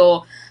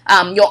your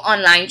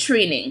online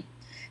training.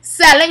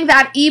 Selling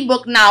that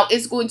ebook now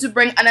is going to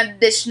bring an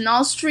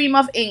additional stream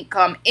of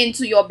income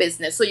into your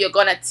business. So you're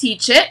going to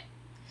teach it,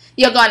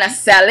 you're going to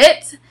sell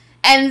it,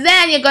 and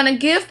then you're going to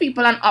give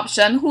people an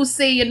option who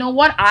say, you know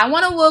what, I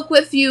want to work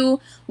with you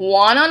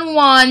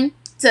one-on-one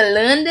to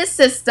learn this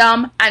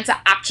system and to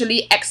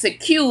actually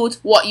execute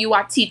what you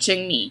are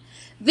teaching me.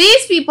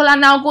 These people are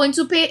now going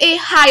to pay a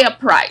higher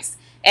price,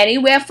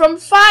 anywhere from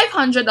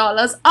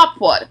 $500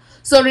 upward.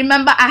 So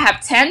remember, I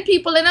have 10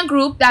 people in a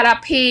group that are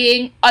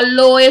paying a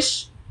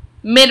lowish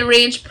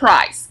mid-range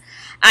price.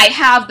 I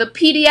have the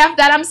PDF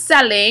that I'm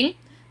selling,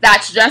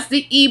 that's just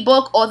the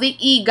ebook or the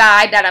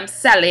e-guide that I'm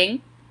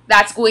selling.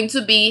 That's going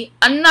to be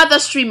another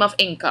stream of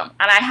income.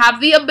 And I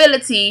have the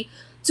ability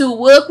to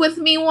work with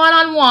me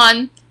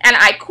one-on-one, and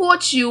I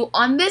coach you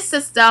on this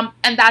system,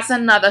 and that's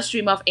another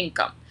stream of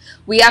income.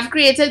 We have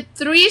created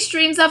 3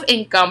 streams of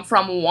income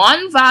from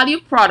one value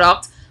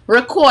product,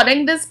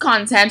 recording this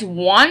content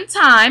one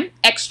time,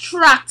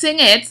 extracting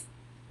it,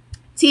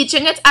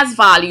 teaching it as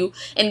value,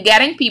 and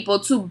getting people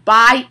to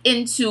buy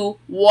into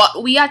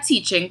what we are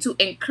teaching to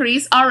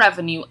increase our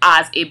revenue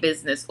as a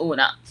business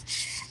owner.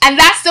 And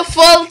that's the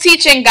full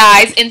teaching,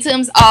 guys, in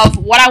terms of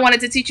what I wanted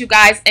to teach you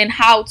guys and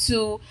how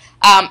to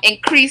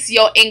increase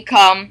your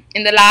income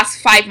in the last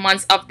 5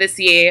 months of this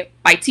year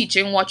by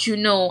teaching what you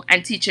know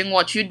and teaching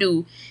what you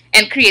do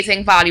and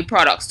creating value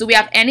products. Do we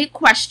have any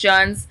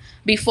questions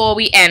before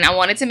we end? I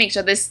wanted to make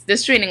sure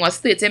this training was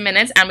 30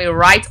 minutes and we're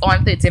right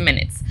on 30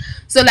 minutes.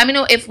 So let me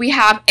know if we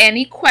have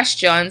any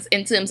questions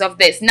in terms of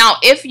this. Now,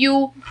 if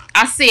you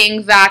are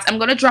saying that, I'm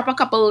going to drop a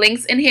couple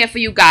links in here for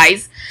you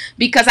guys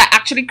because I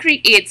actually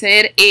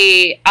created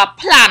a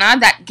planner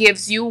that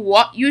gives you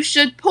what you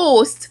should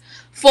post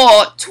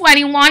for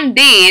 21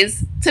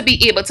 days to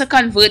be able to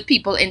convert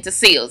people into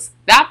sales.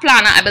 That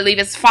planner, I believe,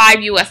 is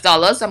 $5 US.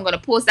 So I'm going to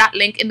post that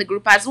link in the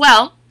group as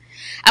well.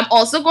 I'm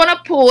also going to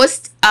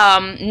post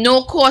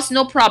No Course,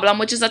 No Problem,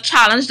 which is a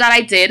challenge that I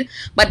did.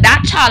 But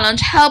that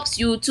challenge helps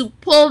you to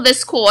pull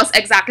this course,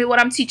 exactly what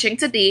I'm teaching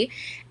today,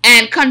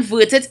 and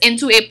convert it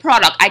into a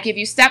product. I give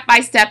you step by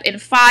step in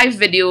 5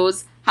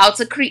 videos how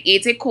to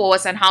create a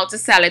course and how to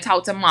sell it, how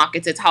to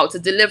market it, how to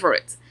deliver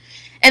it.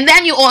 And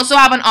then you also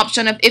have an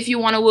option of if you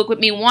want to work with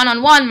me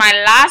one-on-one. My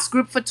last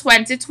group for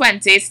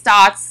 2020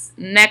 starts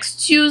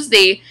next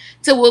Tuesday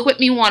to work with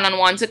me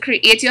one-on-one to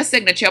create your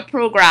signature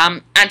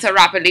program and to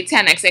rapidly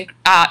 10x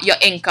your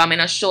income in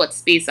a short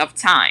space of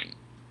time.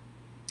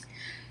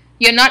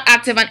 You're not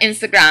active on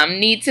Instagram.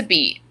 Need to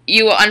be.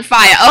 You are on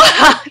fire.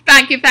 Oh,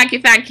 thank you, thank you,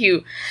 thank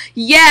you.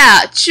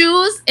 Yeah,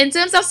 choose, in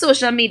terms of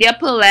social media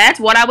palette,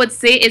 what I would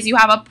say is you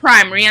have a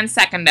primary and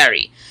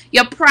secondary.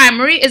 Your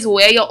primary is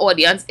where your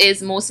audience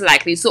is most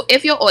likely. So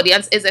if your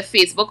audience is a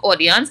Facebook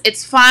audience,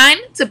 it's fine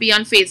to be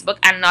on Facebook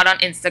and not on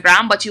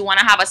Instagram, but you want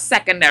to have a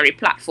secondary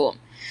platform.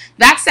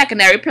 That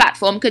secondary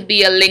platform could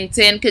be a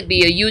LinkedIn, could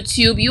be a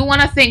YouTube. You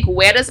want to think,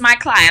 where does my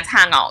client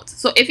hang out?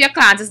 So if your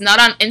client is not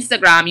on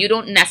Instagram, you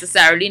don't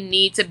necessarily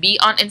need to be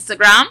on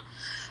Instagram,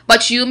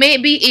 but you may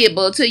be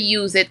able to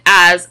use it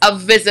as a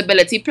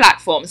visibility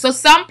platform. So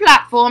some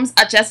platforms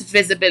are just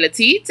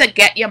visibility to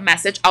get your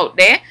message out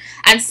there,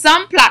 and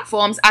some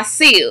platforms are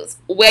sales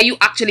where you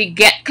actually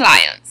get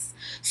clients.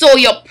 So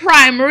your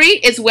primary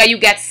is where you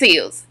get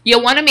sales.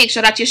 You want to make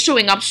sure that you're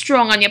showing up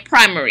strong on your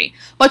primary,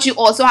 but you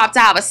also have to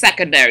have a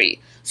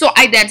secondary. So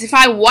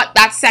identify what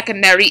that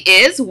secondary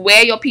is,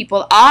 where your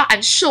people are,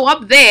 and show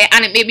up there.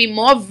 And it may be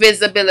more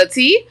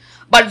visibility,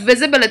 but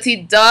visibility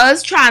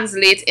does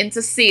translate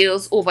into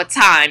sales over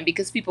time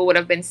because people would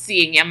have been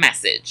seeing your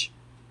message.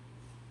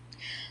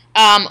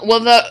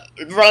 Will the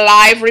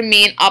live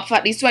remain up for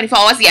at least 24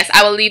 hours? Yes,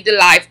 I will leave the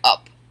live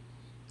up.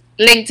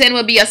 LinkedIn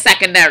will be a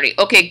secondary.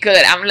 Okay,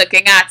 good. I'm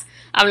looking at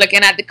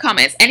the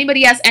comments.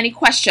 Anybody has any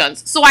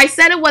questions? So I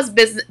said it was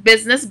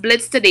business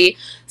blitz today.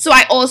 So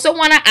I also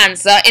want to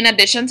answer, in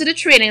addition to the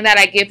training that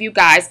I give you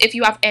guys, if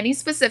you have any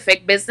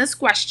specific business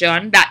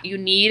question that you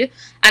need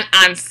an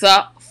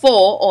answer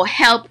for or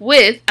help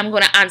with, I'm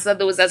going to answer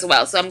those as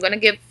well. So I'm going to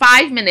give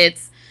 5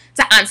 minutes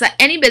to answer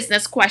any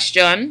business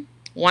question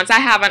once I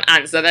have an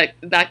answer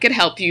that could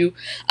help you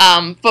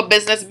for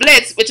business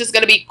blitz, which is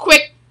going to be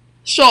quick,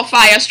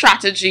 surefire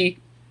strategy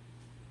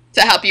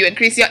to help you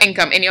increase your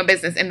income in your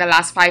business in the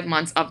last 5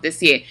 months of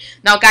this year.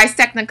 Now, guys,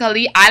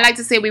 technically, I like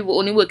to say we were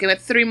only working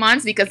with 3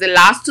 months because the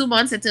last 2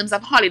 months in terms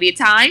of holiday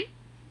time,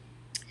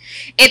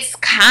 it's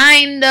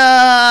kind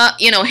of,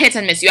 hit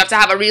and miss. You have to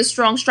have a real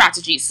strong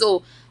strategy.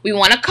 So we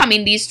want to come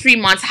in these 3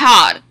 months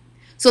hard.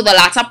 So the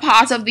latter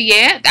part of the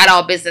year, that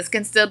our business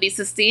can still be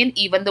sustained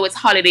even though it's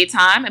holiday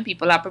time and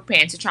people are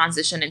preparing to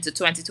transition into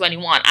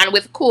 2021. And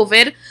with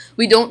COVID,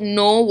 we don't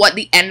know what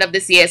the end of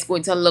this year is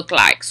going to look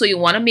like. So you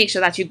want to make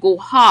sure that you go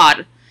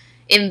hard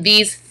in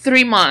these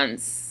 3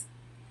 months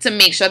to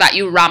make sure that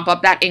you ramp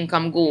up that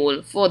income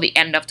goal for the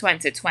end of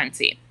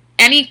 2020.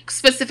 Any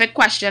specific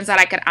questions that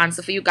I can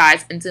answer for you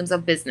guys in terms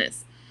of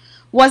business?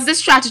 Was this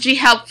strategy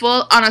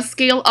helpful? On a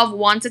scale of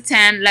 1 to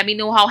 10, let me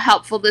know how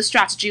helpful this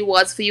strategy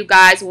was for you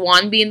guys.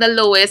 1 being the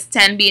lowest,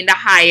 10 being the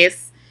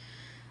highest.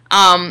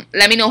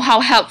 Let me know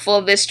how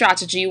helpful this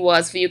strategy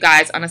was for you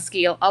guys on a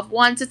scale of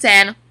 1 to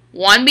 10.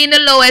 1 being the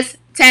lowest,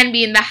 10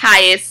 being the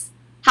highest.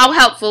 How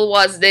helpful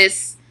was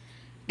this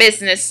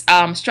business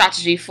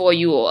strategy for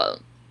you all?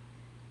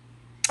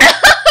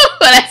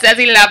 Well, it says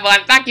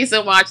 11. Thank you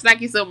so much. Thank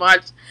you so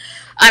much.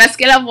 On a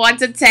scale of 1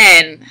 to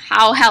 10,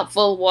 how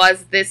helpful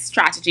was this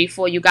strategy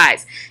for you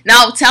guys?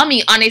 Now, tell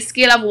me, on a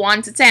scale of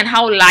 1 to 10,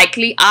 how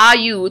likely are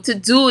you to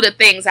do the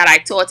things that I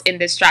taught in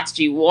this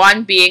strategy?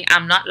 1 being,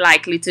 I'm not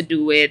likely to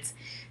do it.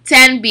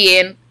 10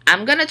 being,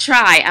 I'm going to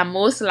try. I'm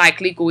most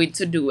likely going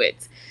to do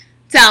it.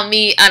 Tell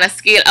me on a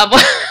scale of...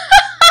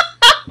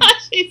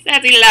 She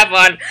said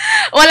 11.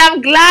 Well,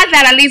 I'm glad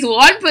that at least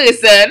one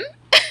person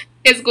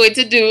is going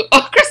to do...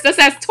 Oh, Krista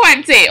says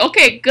 20.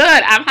 Okay,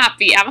 good. I'm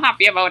happy. I'm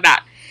happy about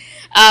that.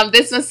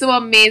 This was so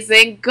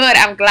amazing. Good.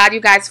 I'm glad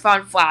you guys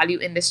found value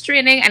in this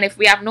training. And if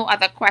we have no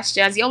other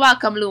questions, you're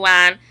welcome,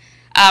 Luan.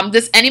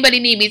 Does anybody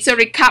need me to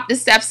recap the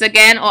steps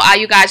again, or are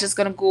you guys just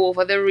going to go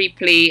over the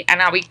replay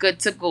and are we good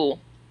to go?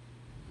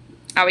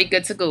 Are we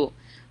good to go?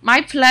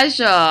 My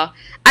pleasure.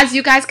 As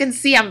you guys can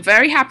see, I'm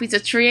very happy to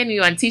train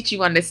you and teach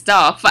you on this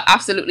stuff for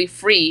absolutely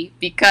free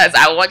because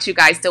I want you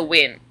guys to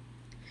win.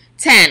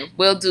 10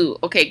 will do.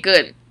 Okay,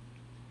 good.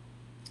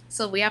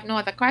 So we have no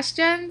other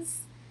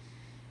questions?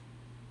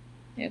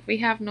 If we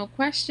have no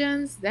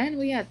questions, then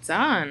we are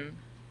done.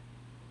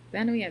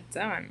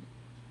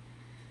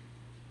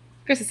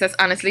 Chris says,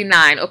 honestly,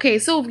 9. Okay,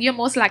 so you're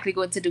most likely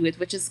going to do it,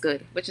 which is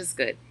good.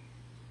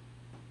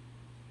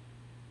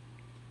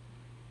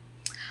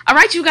 All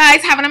right, you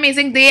guys, have an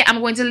amazing day. I'm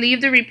going to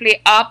leave the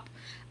replay up.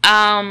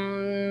 I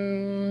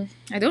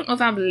don't know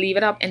if I'm leave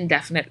it up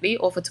indefinitely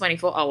or for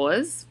 24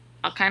 hours.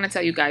 I'll kind of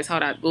tell you guys how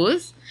that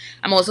goes.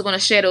 I'm also going to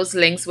share those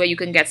links where you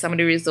can get some of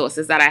the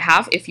resources that I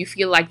have if you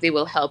feel like they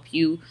will help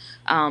you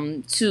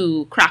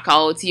to crack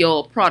out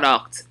your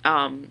product.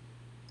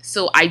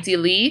 So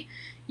ideally,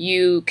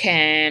 you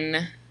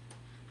can...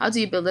 How do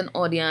you build an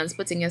audience?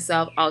 Putting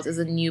yourself out as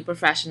a new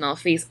professional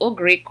face. Oh,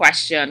 great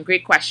question.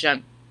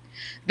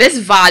 This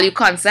value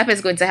concept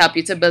is going to help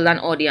you to build an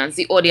audience.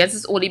 The audience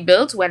is only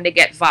built when they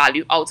get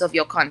value out of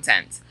your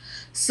content.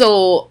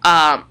 So,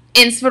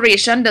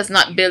 inspiration does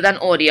not build an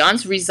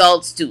audience,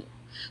 results do.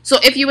 So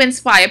if you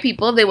inspire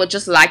people, they will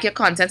just like your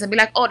content and be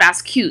like, oh,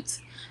 that's cute.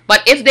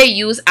 But if they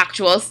use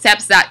actual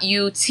steps that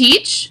you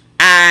teach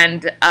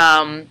and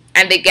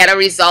they get a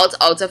result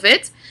out of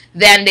it,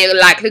 then they're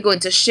likely going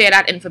to share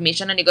that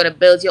information and you're going to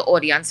build your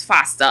audience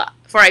faster.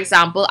 For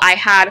example, I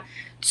had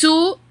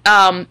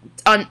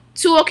on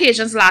 2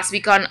 occasions last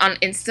week on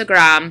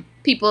Instagram,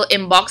 people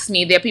inboxed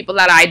me. There are people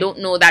that I don't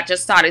know that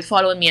just started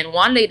following me, and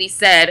one lady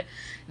said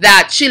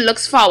that she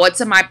looks forward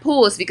to my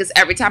posts because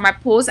every time I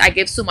post, I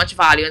give so much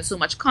value and so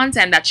much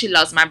content that she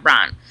loves my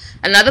brand.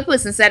 Another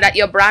person said that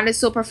your brand is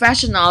so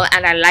professional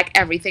and I like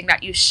everything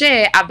that you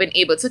share. I've been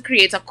able to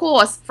create a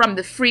course from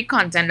the free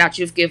content that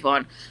you've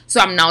given.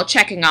 So I'm now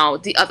checking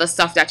out the other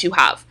stuff that you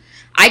have.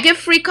 I give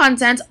free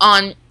content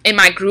in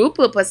my group.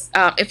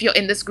 If you're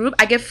in this group,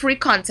 I give free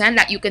content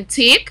that you can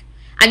take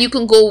and you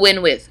can go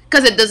win with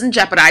because it doesn't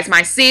jeopardize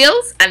my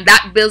sales, and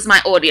that builds my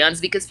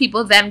audience because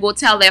people then go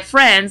tell their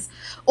friends,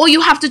 oh,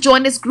 you have to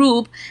join this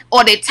group,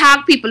 or they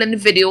tag people in the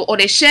video, or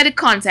they share the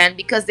content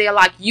because they're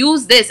like,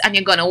 use this and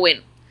you're gonna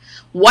win.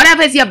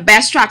 Whatever is your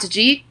best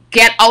strategy,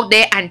 get out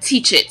there and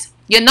teach it.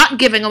 You're not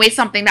giving away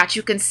something that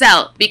you can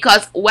sell,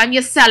 because when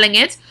you're selling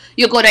it,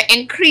 you're going to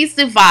increase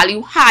the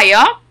value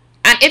higher.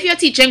 And if you're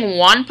teaching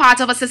one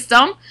part of a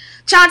system,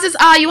 chances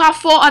are you have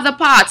 4 other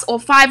parts or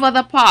 5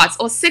 other parts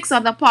or 6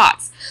 other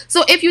parts.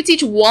 So if you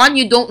teach one,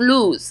 you don't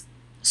lose.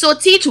 So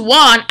teach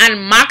one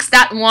and max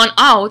that one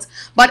out,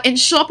 but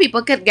ensure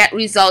people can get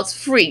results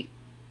free.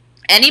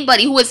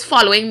 Anybody who is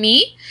following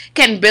me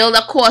can build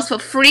a course for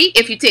free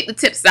if you take the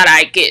tips that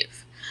I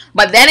give.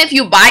 But then if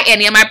you buy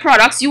any of my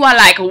products, you are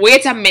like,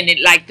 wait a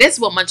minute, like this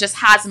woman just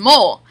has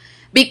more.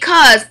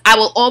 Because I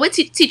will always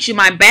teach you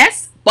my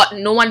best, but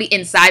know on the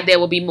inside there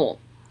will be more.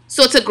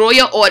 So to grow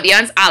your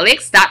audience,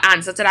 Alex, that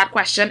answer to that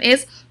question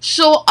is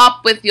show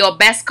up with your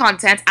best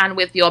content and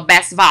with your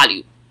best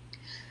value.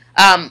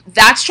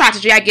 That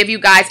strategy I give you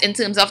guys in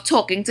terms of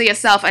talking to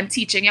yourself and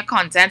teaching your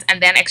content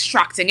and then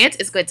extracting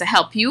it is going to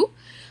help you.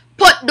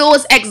 Put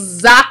those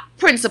exact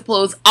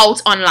principles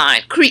out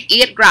online.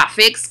 Create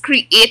graphics,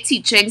 create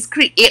teachings,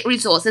 create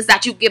resources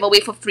that you give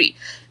away for free.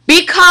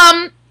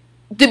 Become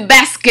the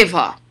best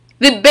giver,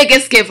 the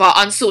biggest giver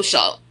on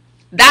social.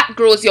 That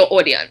grows your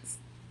audience.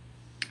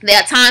 There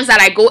are times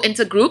that I go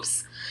into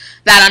groups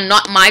that are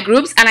not my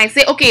groups and I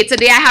say, okay,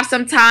 today I have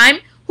some time.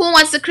 Who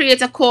wants to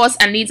create a course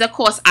and needs a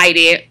course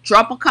idea?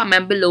 Drop a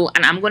comment below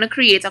and I'm going to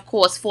create a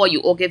course for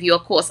you or give you a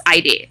course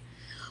idea.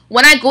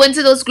 When I go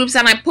into those groups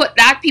and I put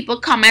that, people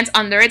comment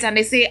under it and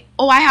they say,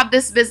 oh, I have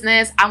this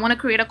business. I want to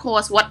create a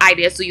course. What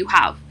ideas do you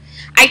have?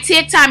 I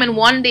take time in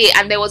one day,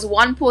 and there was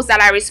one post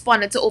that I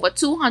responded to over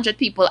 200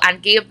 people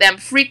and gave them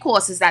free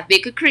courses that they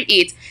could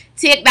create,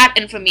 take that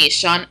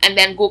information, and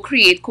then go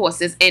create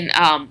courses in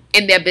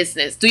their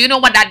business. Do you know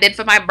what that did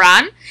for my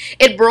brand?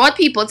 It brought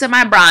people to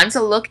my brand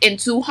to look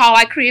into how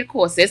I create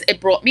courses.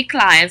 It brought me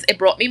clients. It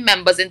brought me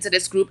members into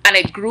this group, and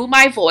it grew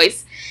my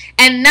voice.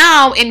 And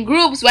now in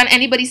groups, when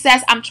anybody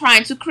says I'm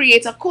trying to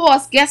create a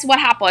course, guess what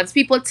happens?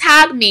 People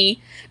tag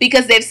me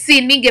because they've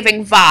seen me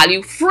giving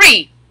value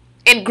free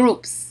in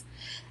groups.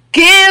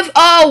 Give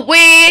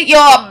away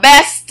your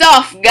best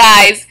stuff,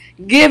 guys.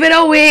 Give it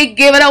away,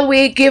 give it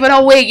away, give it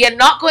away. You're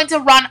not going to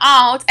run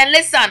out. And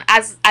listen,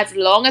 as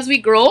long as we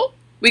grow,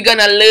 we're going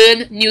to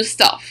learn new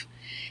stuff.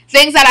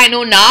 Things that I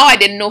know now, I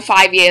didn't know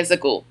 5 years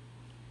ago.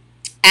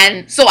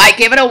 And so I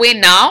give it away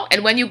now.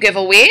 And when you give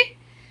away,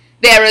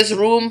 there is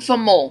room for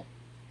more.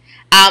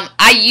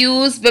 I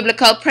use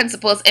biblical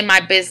principles in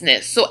my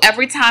business. So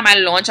every time I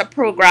launch a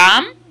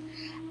program,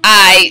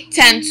 I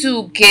tend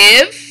to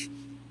give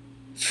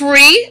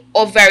free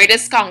or very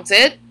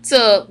discounted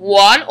to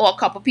one or a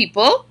couple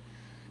people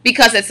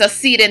because it's a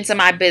seed into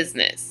my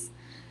business.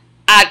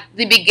 At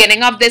the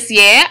beginning of this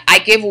year, I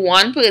gave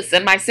one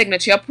person my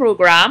signature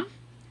program,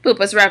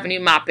 Purpose Revenue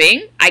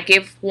Mapping. I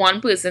gave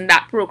one person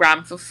that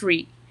program for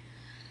free.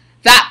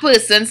 That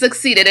person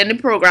succeeded in the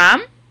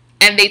program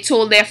and they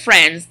told their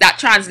friends. That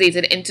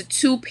translated into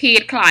 2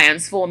 paid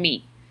clients for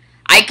me.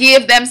 I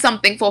gave them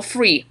something for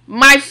free.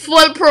 My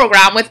full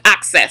program with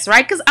access,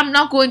 right? Because I'm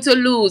not going to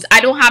lose.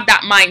 I don't have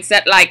that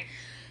mindset like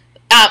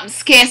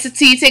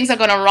scarcity, things are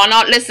going to run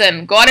out.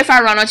 Listen, God, if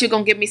I run out, you're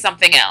going to give me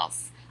something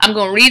else. I'm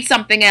going to read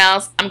something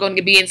else. I'm going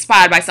to be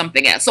inspired by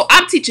something else. So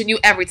I'm teaching you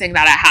everything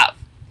that I have.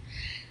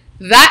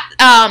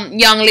 That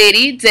young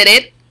lady did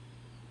it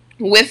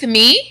with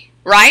me,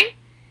 right?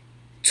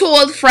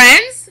 Told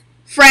friends.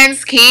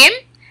 Friends came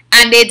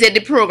and they did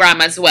the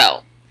program as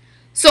well.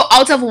 So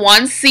out of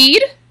 1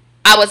 seed,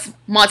 I was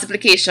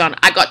multiplication.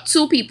 I got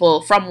 2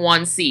 people from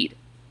 1 seed.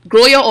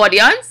 Grow your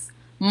audience,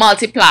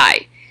 multiply.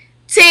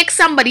 Take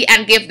somebody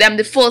and give them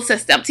the full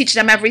system. Teach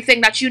them everything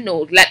that you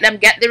know. Let them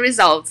get the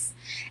results.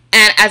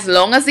 And as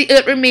long as the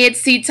earth remains,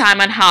 seed time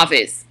and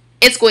harvest,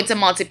 it's going to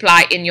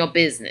multiply in your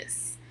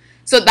business.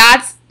 So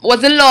that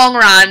was a long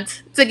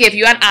rant to give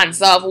you an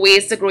answer of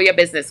ways to grow your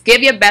business.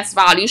 Give your best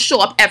value.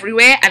 Show up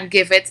everywhere and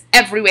give it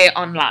everywhere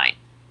online.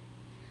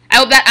 I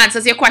hope that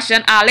answers your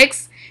question,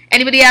 Alex.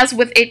 Anybody else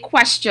with a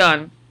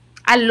question?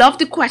 I love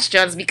the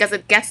questions because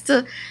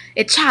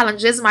it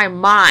challenges my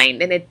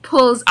mind and it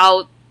pulls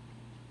out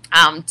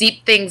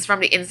deep things from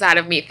the inside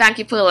of me. Thank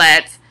you,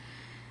 Paulette.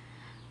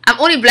 I'm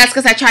only blessed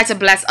because I try to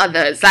bless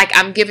others. Like,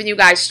 I'm giving you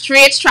guys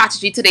straight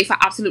strategy today for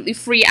absolutely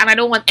free, and I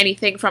don't want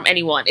anything from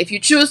anyone. If you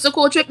choose to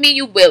coach with me,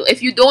 you will.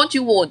 If you don't,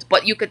 you won't.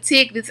 But you could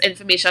take this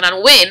information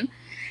and win.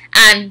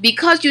 And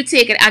because you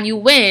take it and you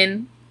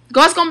win,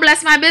 God's going to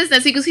bless my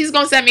business because he's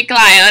going to send me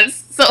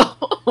clients. So,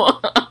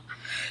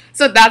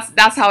 so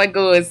that's how it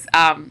goes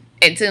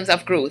in terms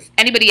of growth.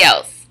 Anybody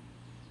else?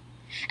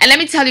 And let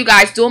me tell you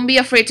guys, don't be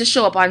afraid to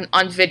show up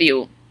on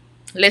video.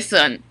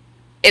 Listen.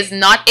 It's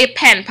not a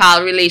pen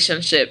pal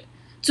relationship.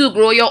 To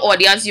grow your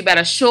audience, you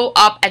better show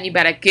up and you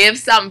better give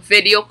some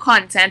video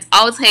content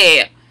out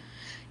here.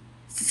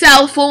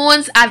 Cell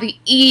phones are the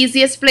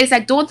easiest place. I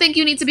don't think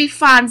you need to be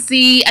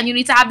fancy and you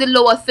need to have the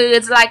lower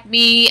thirds like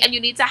me and you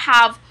need to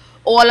have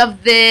all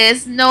of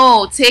this.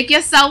 No, take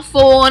your cell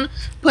phone,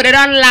 put it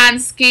on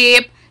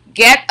landscape,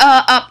 get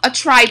a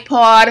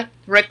tripod,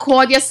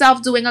 record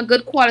yourself doing a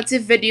good quality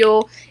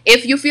video.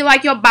 If you feel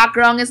like your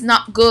background is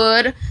not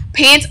good,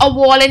 paint a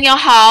wall in your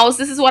house.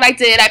 This is what I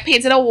did. I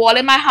painted a wall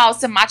in my house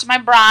to match my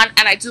brand,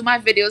 and I do my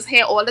videos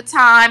here all the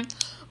time.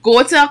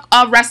 Go to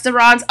a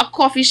restaurant, a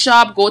coffee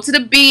shop, go to the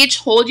beach,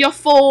 hold your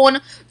phone,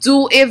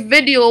 do a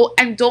video,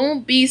 and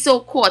don't be so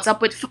caught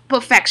up with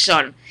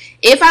perfection.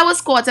 If I was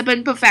caught up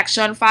in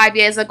perfection 5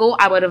 years ago,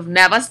 I would have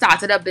never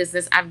started a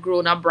business and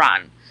grown a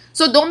brand.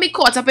 So don't be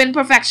caught up in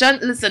perfection.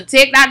 Listen,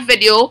 take that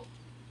video.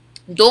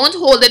 Don't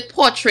hold it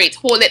portrait,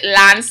 hold it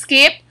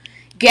landscape.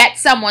 Get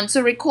someone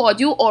to record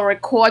you or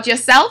record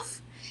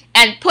yourself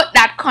and put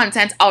that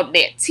content out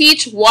there.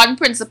 Teach one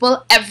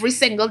principle every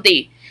single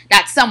day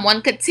that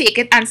someone could take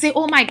it and say,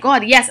 oh my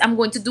God, yes, I'm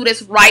going to do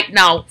this right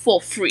now for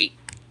free.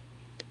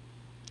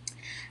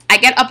 I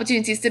get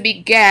opportunities to be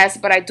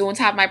guest, but I don't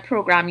have my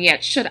program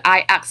yet. Should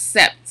I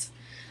accept?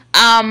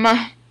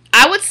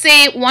 I would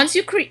say once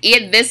you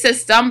create this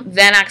system,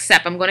 then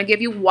accept. I'm going to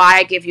give you why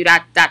I give you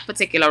that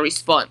particular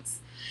response.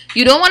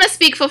 You don't want to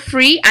speak for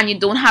free and you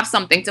don't have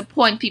something to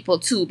point people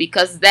to,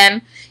 because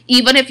then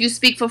even if you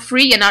speak for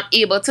free, you're not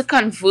able to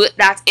convert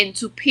that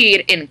into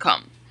paid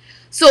income.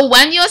 So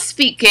when you're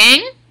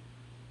speaking,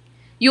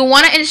 you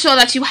want to ensure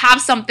that you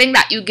have something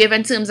that you give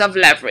in terms of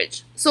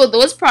leverage. So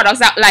those products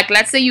that, like,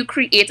 let's say you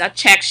create a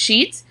check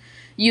sheet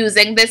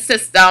using this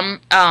system.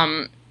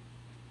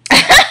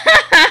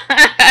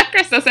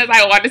 Krista says,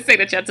 I want the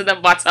signature to the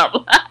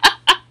bottom.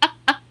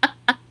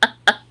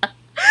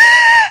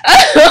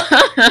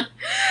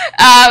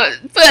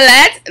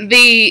 Paulette,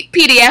 the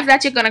PDF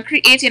that you're going to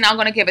create, you're now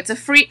going to give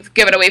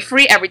it away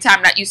free every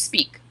time that you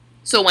speak.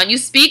 So when you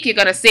speak, you're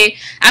going to say,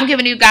 I'm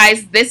giving you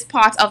guys this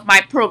part of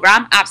my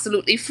program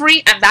absolutely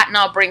free, and that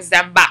now brings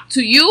them back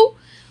to you.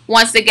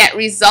 Once they get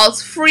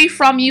results free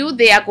from you,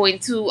 they are going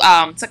to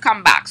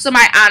come back. So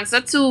my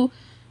answer to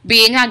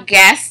being a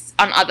guest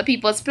on other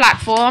people's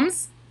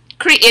platforms,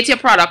 create your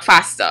product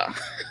faster.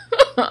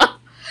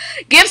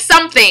 Give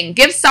something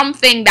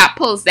that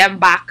pulls them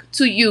back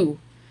to you.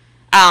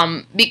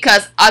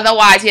 Because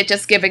otherwise you're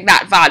just giving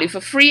that value for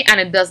free and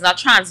it does not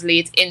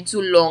translate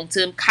into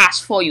long-term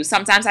cash for you.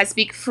 Sometimes I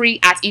speak free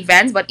at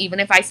events, but even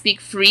if I speak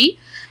free,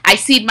 I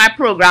seed my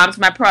programs,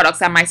 my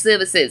products, and my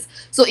services.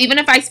 So even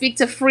if I speak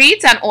to free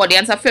to an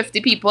audience of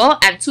 50 people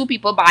and 2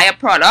 people buy a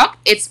product,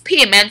 it's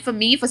payment for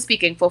me for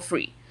speaking for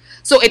free.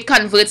 So it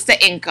converts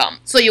to income.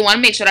 So you want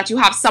to make sure that you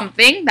have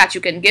something that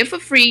you can give for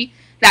free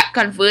that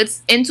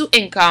converts into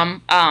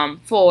income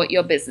for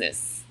your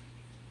business.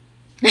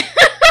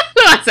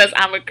 Someone says,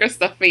 I'm with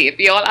Krista Faith.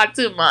 You all are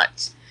too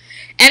much.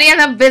 Any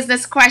other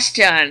business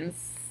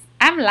questions?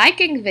 I'm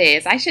liking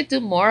this. I should do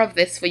more of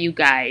this for you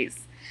guys.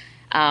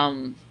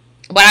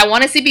 But I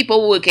want to see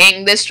people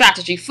working this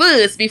strategy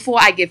first before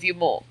I give you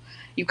more.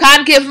 You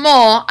can't give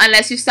more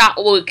unless you start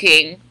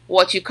working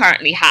what you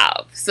currently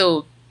have.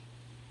 So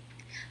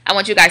I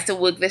want you guys to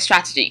work this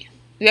strategy.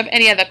 Do you have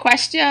any other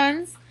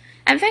questions?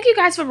 And thank you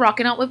guys for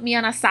rocking out with me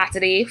on a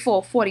Saturday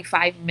for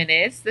 45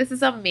 minutes. This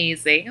is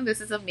amazing. This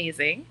is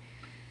amazing.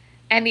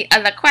 Any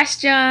other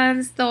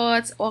questions,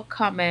 thoughts, or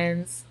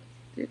comments?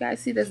 Do you guys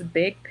see this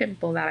big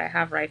pimple that I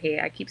have right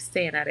here? I keep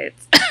staring at it.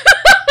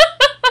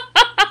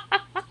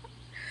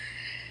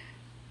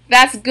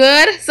 That's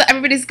good. So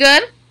everybody's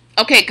good?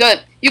 Okay,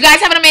 good. You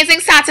guys have an amazing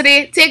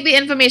Saturday. Take the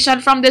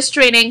information from this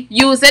training.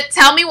 Use it.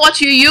 Tell me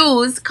what you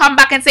use. Come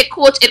back and say,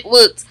 Coach, it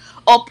worked.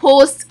 Or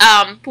post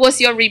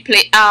your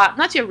replay.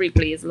 Not your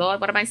replays,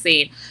 Lord. What am I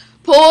saying?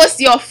 Post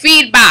your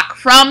feedback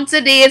from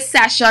today's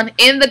session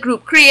in the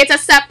group. Create a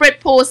separate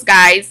post,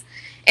 guys.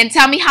 And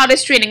tell me how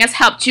this training has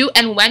helped you.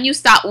 And when you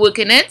start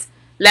working it,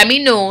 let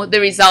me know the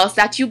results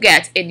that you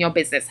get in your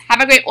business. Have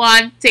a great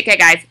one. Take care,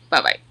 guys.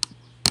 Bye-bye.